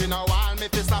loving, she no want me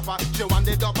to stop her. She want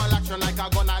the double action like a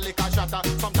gun or like a shatter.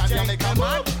 Sometimes you make a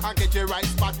move and get your right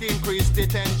spot, increase the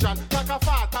tension. Like a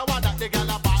fart, I want that the girl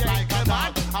a back like a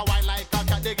dog. I whine like a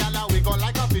cat, the girl a wiggle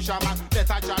like a fisherman. Let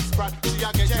her just spread, she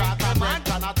a get shot and break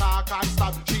and attack and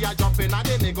stab. She a jump in and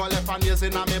the nigga left and ears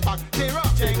in a me back. Tear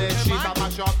up the bed sheet and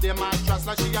mash up the mattress.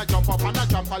 Now she a jump up and a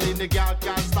trampoline, the girl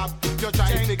can't stop. You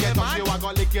try to get up, she will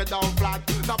go lick you down flat.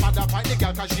 No matter fight the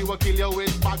girl cause she will kill you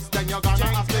with bugs. Then you gonna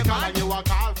ask the girl and you will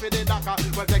call for the doctor.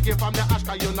 Well take it from the ash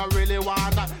cause you not really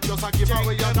want that. Just a give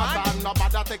away your daughter and no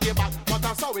matter take it back. But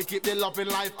that's how we keep the loving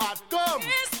life hot. Come!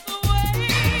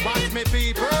 Watch me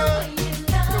people,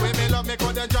 the way me love me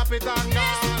go then drop it and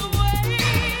gone.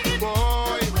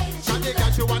 Boy, and the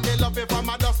girl she want the love it from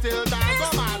a dust till down.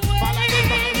 Come on, follow the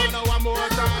time man one more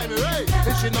time. Hey,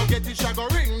 if she no get it she go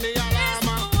ring the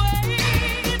alarm.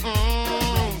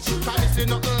 Cause this is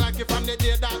nothing like it from the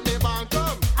day that they born.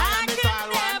 Come, I am the tall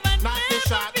one, not the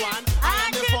short one. I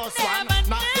am the first one,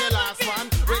 not the last one.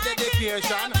 With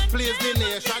dedication, please the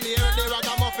nation. Here the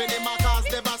ragamuffin in my cause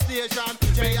devastation.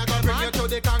 Me I go bring you to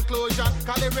the conclusion.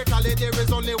 Cause lyrically there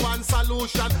is only one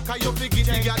solution. Cause you forget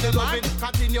to get the loving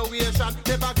continuation.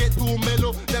 Never get too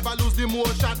mellow, never lose the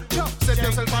motion. Set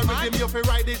yourself a rhythm, you fi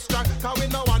ride it strong. Cause we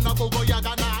no wanna go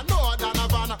yaga nah, no than a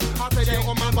van. I tell you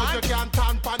oh man, but you can't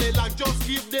stand pan it like just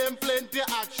give them plenty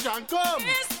action. Come!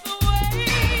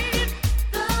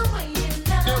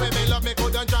 The way me love me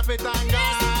could and drop it and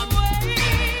gone.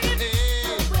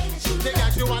 The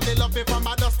girl she want the love me from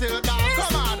a dust till down.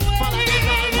 Come on, follow the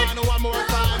call man one more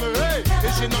time. Hey,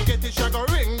 if she no get it, she go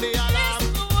ring the alarm.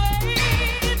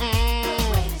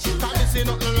 Cause me see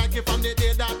nothing like it from the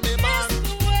day that me born.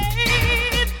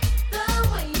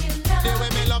 The way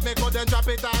me love me could and drop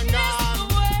it and gone.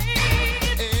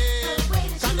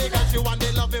 Cause the girl she want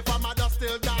the love me from a dust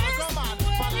till down. Come on,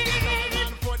 follow the call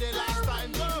man for the last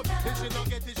time. Come, if she no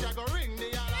get it, she go ring the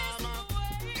alarm.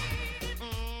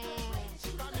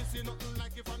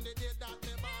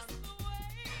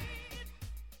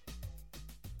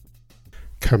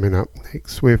 Coming up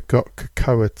next, we've got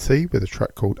Cocoa Tea with a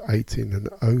track called 18 and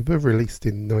Over, released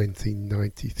in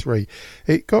 1993.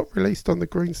 It got released on the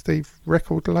Green Steve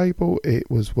record label. It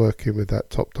was working with that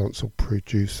top dancehall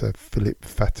producer Philip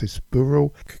Fatis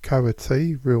Burrell. Cocoa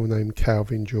Tea, real name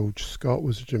Calvin George Scott,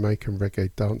 was a Jamaican reggae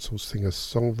dancehall singer,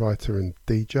 songwriter and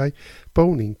DJ,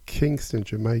 born in Kingston,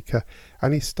 Jamaica,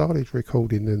 and he started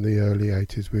recording in the early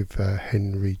 80s with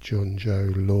Henry John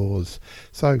Joe Laws.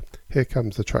 So here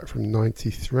comes the track from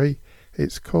 93.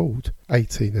 It's called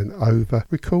 18 and Over,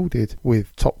 recorded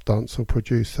with top dancehall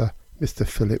producer Mr.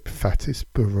 Philip Fatis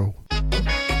Burrell.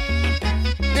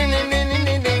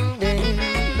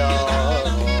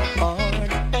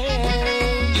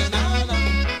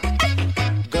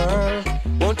 Girl,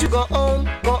 won't you go home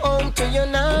to your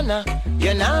nana,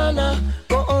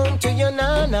 go home to your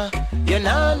nana,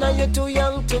 you're too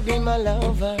young to be my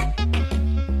lover.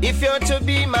 If you're to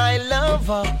be my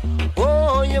lover,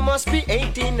 oh, you must be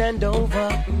 18 and over.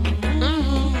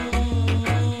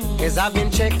 Cause I've been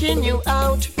checking you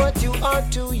out, but you are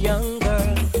too young,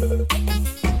 girl.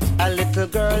 A little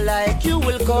girl like you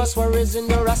will cause worries in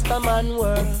the Rastaman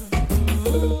world.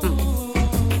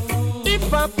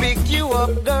 If I pick you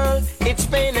up, girl, it's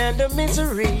pain and a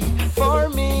misery for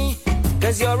me.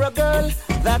 Cause you're a girl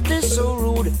that is so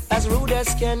rude as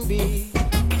can be.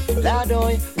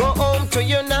 Ladoy, go home to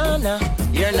your nana,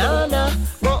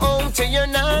 go home to your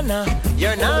nana,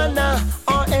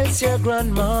 or else your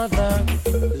grandmother,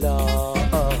 Lord.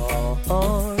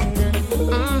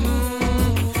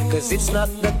 'Cause it's not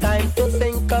the time to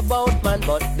think about man,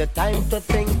 but the time to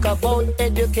think about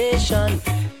education.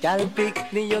 Gal,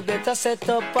 pick me, you better set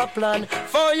up a plan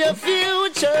for your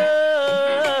future.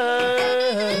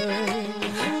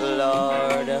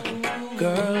 Lord,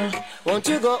 girl, won't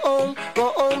you go home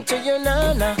to your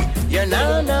nana,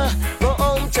 go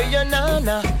home to your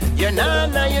nana, you're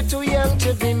too young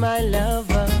to be my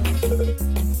lover,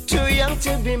 too young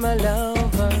to be my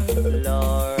lover,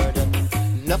 Lord.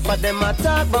 Enough of them a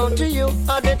talk about to you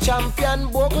are the champion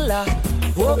bogler,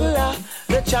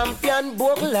 the champion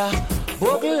bogler,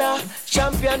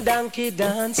 champion donkey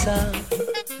dancer.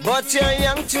 But you're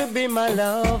young to be my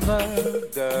lover,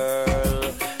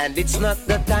 girl. And it's not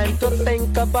the time to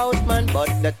think about man, but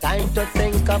the time to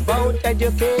think about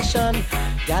education.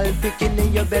 Gal,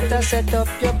 bikini, you better set up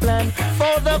your plan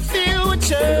for the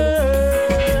future.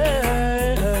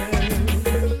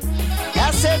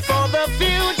 I said for the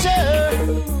future,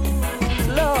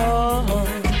 Lord.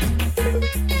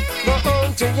 Go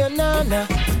home to your nana,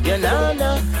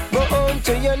 go home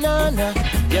to your nana,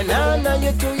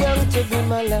 you're too young to be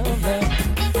my lover.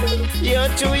 You're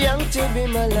too young to be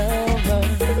my lover.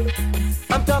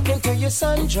 I'm talking to you,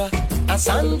 Sandra,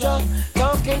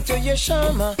 talking to you,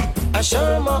 Sharma,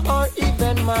 or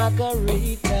even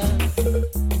Margarita.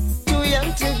 Too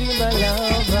young to be my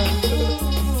lover.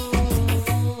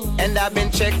 And I've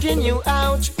been checking you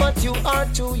out, but you are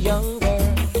too young,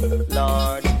 girl.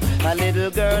 Lord, a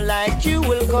little girl like you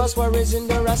will cause worries in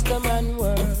the Rastaman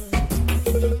world.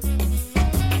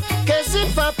 'Cause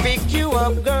if I pick you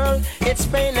up, girl, it's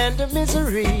pain and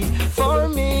misery for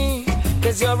me.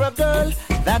 'Cause you're a girl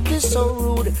that is so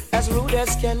rude as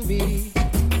can be.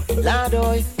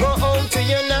 Ladoy, go home to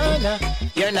your nana,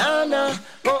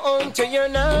 go home to your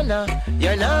nana,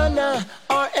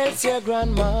 or else your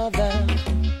grandmother.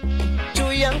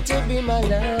 Too young to be my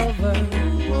lover,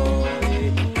 boy.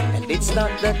 And it's not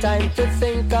the time to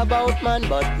think about man,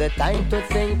 but the time to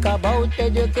think about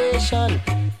education.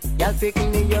 Y'all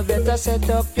picking me, you better set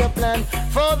up your plan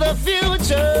for the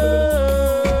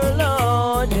future,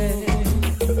 Lord. Yeah.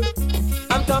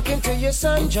 I'm talking to you,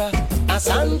 Sandra,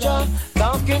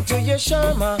 talking to you,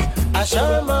 Sharma,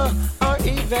 or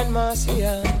even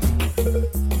Marcia,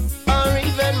 or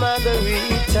even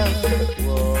Margarita.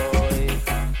 Boy,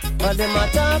 but them a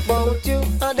talk about you,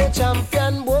 are the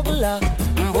champion bogler,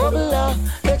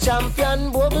 the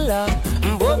champion bogler,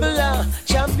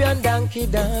 champion donkey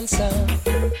dancer,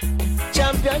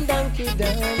 champion donkey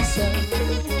dancer.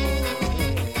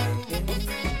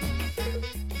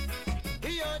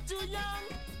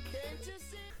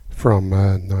 From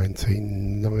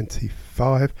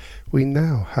 1995, we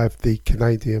now have the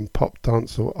Canadian pop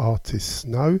dancehall artist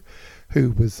Snow,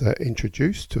 who was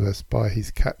introduced to us by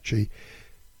his catchy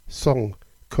song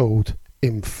called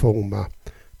Informer.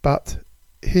 But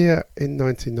here in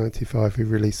 1995, he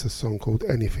released a song called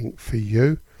Anything For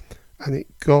You, and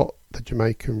it got the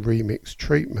Jamaican remix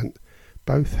treatment.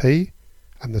 Both he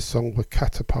and the song were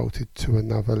catapulted to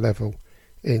another level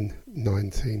in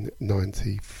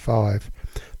 1995.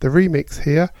 The remix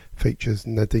here features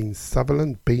Nadine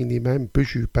Sutherland, Beanie Man,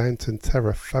 Buju Banton,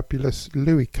 Terra Fabulous,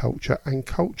 Louis Culture and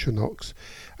Culture Knox,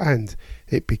 and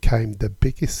it became the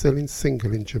biggest selling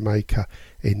single in Jamaica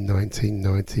in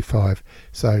 1995.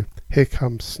 So here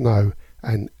comes Snow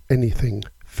and Anything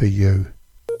For You.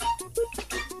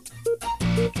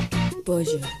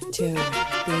 Buju, Terra,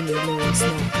 Beanie, Louis,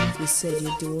 Snow, you said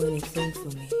you'd do anything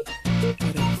for me,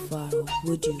 but how far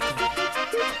would you go? I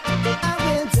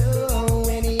will do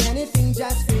anything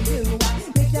just for you.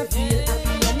 Make you feel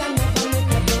happy and I never make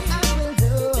you blue. I will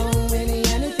do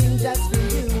anything just for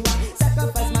you.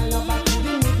 Sacrifice my love, I could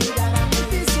be with you that I think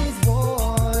this is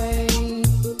boy.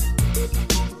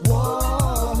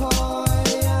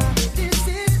 This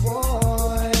is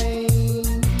boy.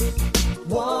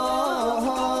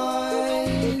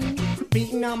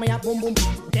 Beating on me up, boom boom.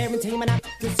 Guarantee me not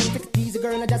to see the easy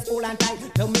girl, I just hold on tight.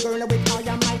 Love me girl with all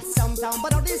your might. Sometime,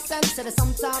 but all this sense,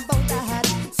 sometime about that.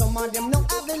 Some of them know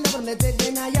I've been never met it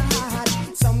in your heart.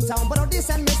 Sometime, but all this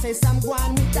and me say some go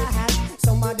on with that.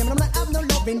 Some of them know I have no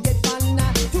love in get one.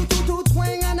 Two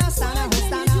twang and a stana,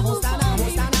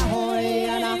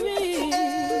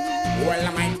 Well, I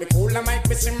might be cool, I might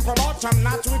be simple, but I'm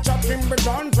not rich up in the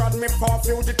Dunn. Drag me for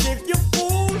fugitive, you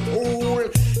fool.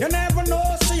 You never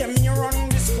know, see me run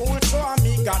the school, so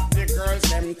me got the girls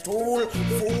them tool,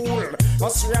 fool.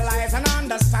 Must realize and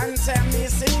understand, say me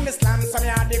sing this land, so me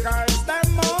had the girls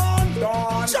them on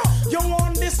done. You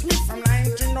want this me from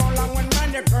 19 no long when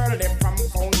man the girl they from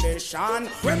foundation.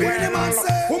 Well,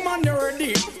 woman you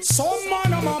ready? Some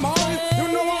man of my man, you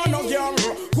know I no girl.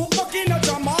 Go back in a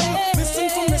jamal, listen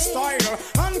to me style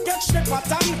and catch the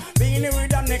pattern.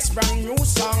 next brand new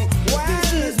song. Well,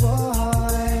 this is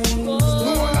why. No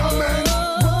one amen.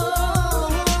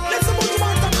 Let's put you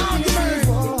on the argument.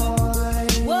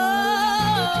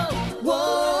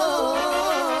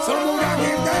 So would I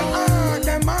give them heart,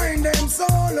 them mind, them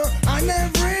soul, and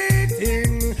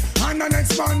everything, and an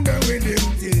expander with him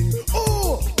thing.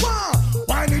 Oh, wow!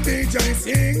 Why the DJ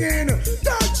singing?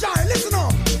 That child, listen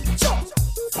up.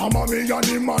 Come on, me and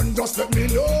the man, just let me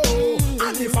know.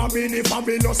 And if I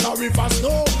be no sorry for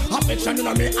snow. Affection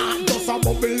in me heart, just a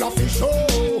bubble of fish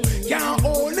show. Can't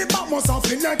hold it, but must have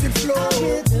to let it flow. I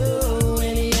will do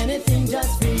anything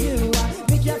just for you.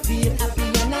 Make you feel happy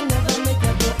and I never make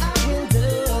you go. I will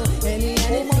do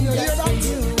anything just for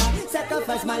you.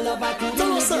 Sacrifice my love, I couldn't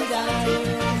live without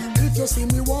you. If you see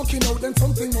me walking out, then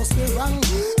something must be wrong.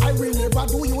 I will never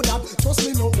do you that, trust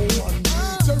me, no one.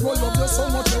 Jero love you so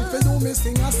much, help for you, me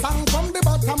sing a song from the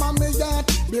bottom of me heart.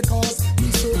 Because me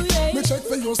say, me check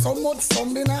for you so much,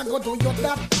 something I go do you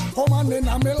that. Come on in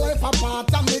and me life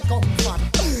apart and me comfort.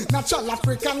 Natural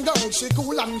African girl, she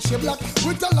cool and she black.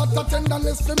 With a lot of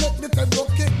tenderness to make the table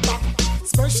kick back.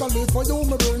 Especially for you,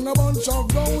 me bring a bunch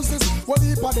of roses. What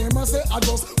if of them I say I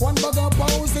just one bag of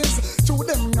poses. To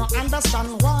them not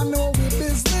understand why know we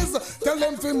business. Tell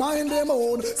them to mind them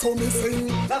own, so me sing.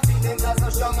 The feelings are so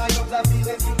strong, I hope the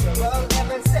feelings futural.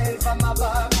 Heaven sent from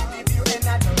above, give you a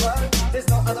natural. There's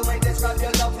no other way to describe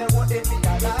your love, then would it be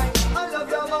a lie? I love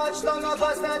you much, long of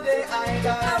us the day I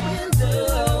die. I will do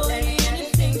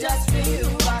anything just for you.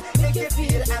 Make you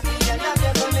feel happy and I'll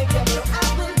never make you blue. I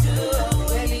will do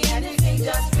anything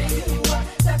just for you.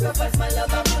 Sacrifice my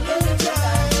love, I'm willing to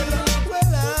die.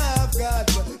 Well, I've got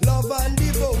love and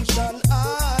devotion.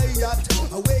 I got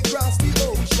away across the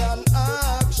ocean.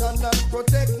 Action and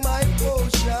protect my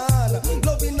potion.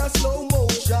 Love in a slow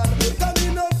motion. Come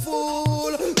in a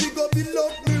fool. Big up in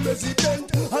love, me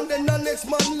resident. And then the next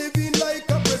man living like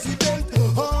a president.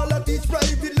 All I teach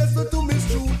private lesson to me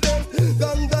student.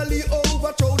 Gangali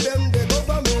overthrow them the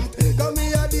government. Come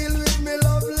here deal with me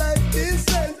love like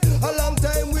decent. A long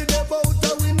time we about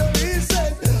and we no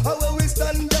recent. How when we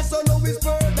stand there so now it's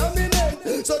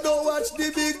predominant. So don't watch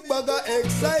the big bag of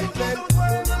excitement.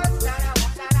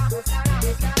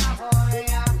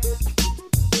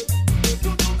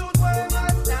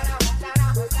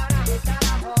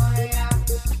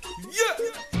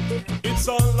 It's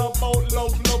all about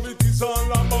love, love it is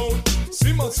all about.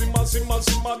 Simmer, simmer, simmer,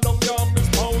 simmer down your miss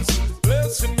pounds.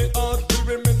 Blessing me heart, will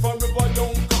remain forever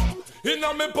young. In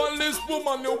a me palace,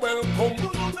 woman, you're welcome.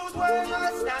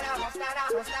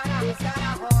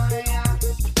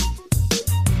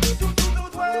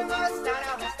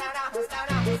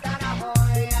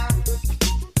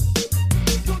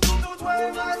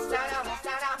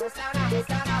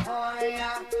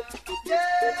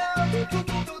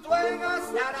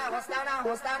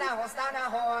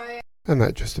 And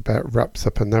that just about wraps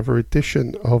up another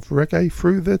edition of Reggae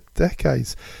Through the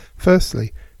Decades.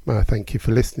 Firstly, may I thank you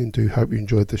for listening. Do hope you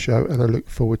enjoyed the show, and I look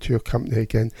forward to your company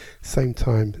again same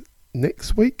time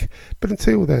next week. But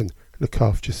until then, look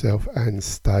after yourself and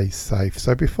stay safe.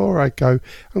 So before I go,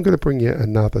 I'm going to bring you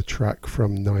another track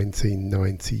from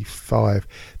 1995.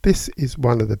 This is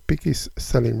one of the biggest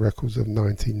selling records of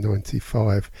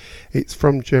 1995. It's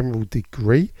from General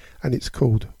Degree and it's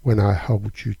called When I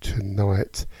Hold You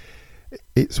Tonight.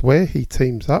 It's where he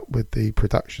teams up with the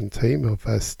production team of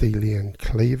Steely and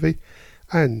Clevey,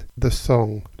 and the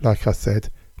song, like I said,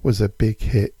 was a big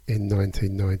hit in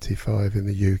 1995 in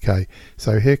the UK.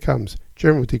 So here comes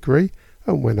General Degree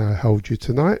and When I Hold You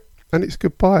Tonight, and it's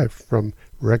goodbye from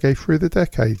Reggae Through the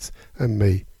Decades and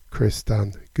me, Chris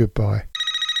Dunn. Goodbye.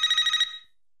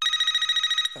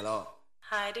 Hello.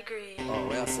 High Degree. Oh,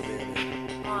 where's the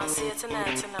baby? Wanna see you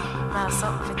tonight, you know. I have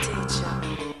something to teach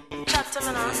you. Chat to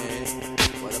me now.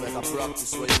 Well, I better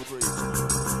practice what you preach. I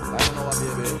don't know what,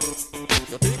 baby.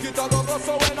 You think it a go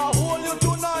so when I hold you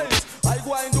tonight, I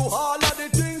go and do all of the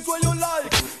things where you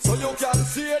like. So you can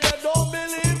see they don't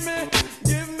believe me.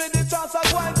 Give me the chance, I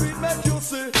go and do it, make you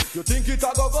see. You think it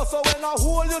a go so when I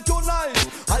hold you tonight,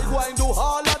 I go and do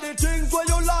all of the things where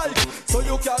you like. So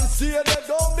you can see they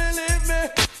don't believe me.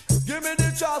 Give me the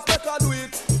chance, make I do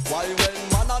it. Why when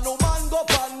man and no man go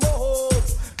pan no hope,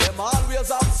 them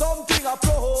always have something a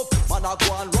prove. Man a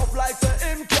go and rough like say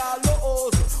him can't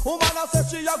lose. Woman a say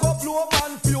she a go blow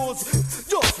man fuse.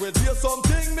 Just wait hear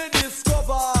something me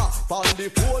discover. Pound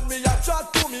the phone me a chat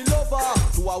to me lover.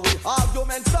 To a we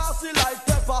argument saucy like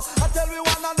pepper. I tell we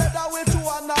one another we two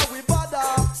and now we bother.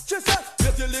 She said,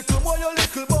 get your little more your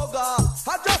little bugger.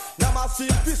 I just never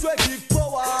seen fish we give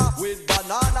power. With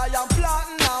banana and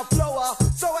planting and flower.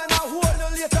 So when I hold you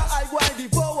later I go and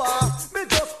devour. Me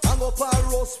just hang up a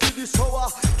road. just for the shower.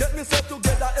 Get myself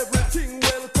together, everything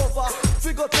well cover.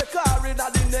 Figure take car in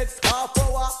the next half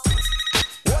hour.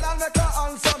 Well, I'll make her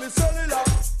answer me cellular.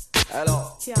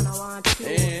 Hello. Tiana want you.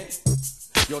 Eh.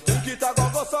 You think it a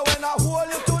go so when I hold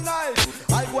you tonight?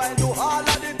 I go and do all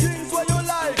of the things where you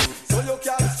like. So you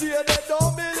can stay there,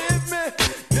 don't believe me.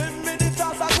 Give me the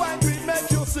chance, I go and do it,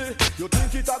 make you see. You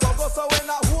think it a go so when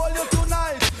I hold you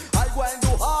tonight? I go and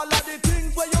do all of the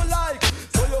things where you like.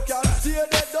 So you can stay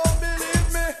there, don't believe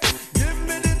me. Give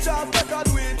me the chance, make I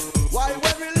do it. Why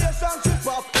when relationship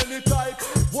of any type?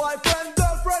 Boyfriend,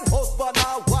 girlfriend, husband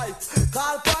or wife.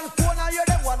 Call pan phone and hear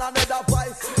them one another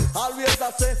voice. Always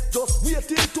I say, just wait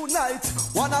till tonight.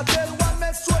 Wanna tell one,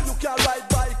 make sure you can ride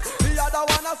bike. The other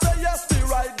one I say, yes, the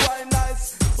ride quite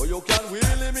nice. So you can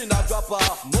wheel him in a dropper.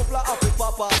 Muffler off the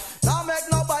papa. Now make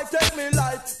no bike, take me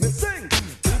light. Me sing.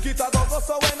 Think it a go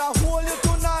so when I hold you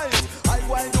tonight. I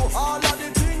go and do all of the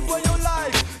things where you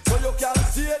like. So you can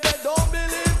see they don't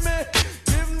believe me.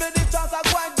 Give me the chance, I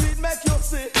go and do it, make you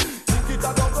see. Think it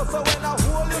a go so when I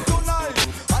hold you tonight.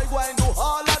 I go and do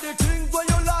all of the things where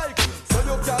you like. So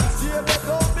you can see they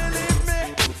don't believe me.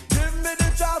 Give me the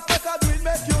chance, make I do it,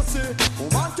 make you see.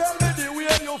 Woman, tell me the way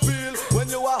you feel. When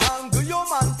you are hungry, your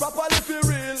man properly feel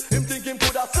real. Him think him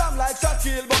coulda slam like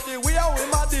Shaquille, but the way how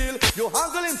him a deal. You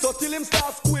haggle him so till him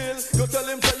start squeal. You tell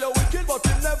him say you're wicked, but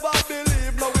he never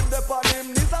believe. Now him dep on him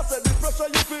knees, I said the pressure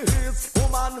you feel his.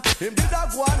 Woman, him did a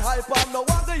go and hype and no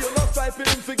wonder you not striping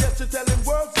him. Forget to tell him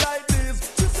words like this.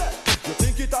 She said, you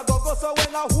think it a go so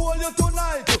when I hold you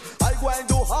tonight. I go and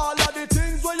do all of the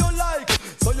things where you like.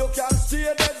 So you can stay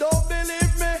there, don't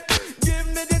believe me. Give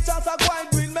me the chance, I go and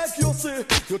do it, make you see.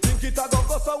 You think it a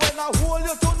go so when I hold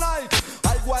you tonight.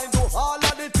 I go and do all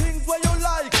of the things where you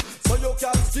like. So you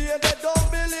can stay there,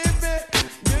 don't believe me.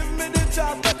 Give me the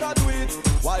chance, make I do it.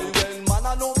 Why when man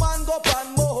and no man go and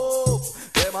move,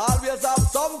 them always have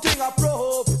something a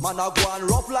prove. Man a go and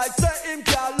rough like say him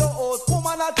can't lose.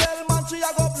 Woman a tell man she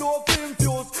a go blow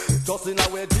confused. Just in a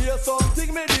way there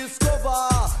something me discover.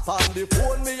 On the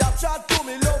phone me a chat to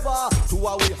me lover. To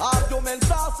a we argument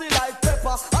saucy like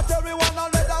pepper. I tell everyone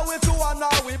another way to one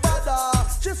now we bother.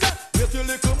 She said, get you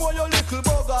little more, you little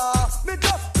bugger. Me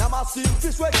just, now my steam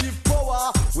fish where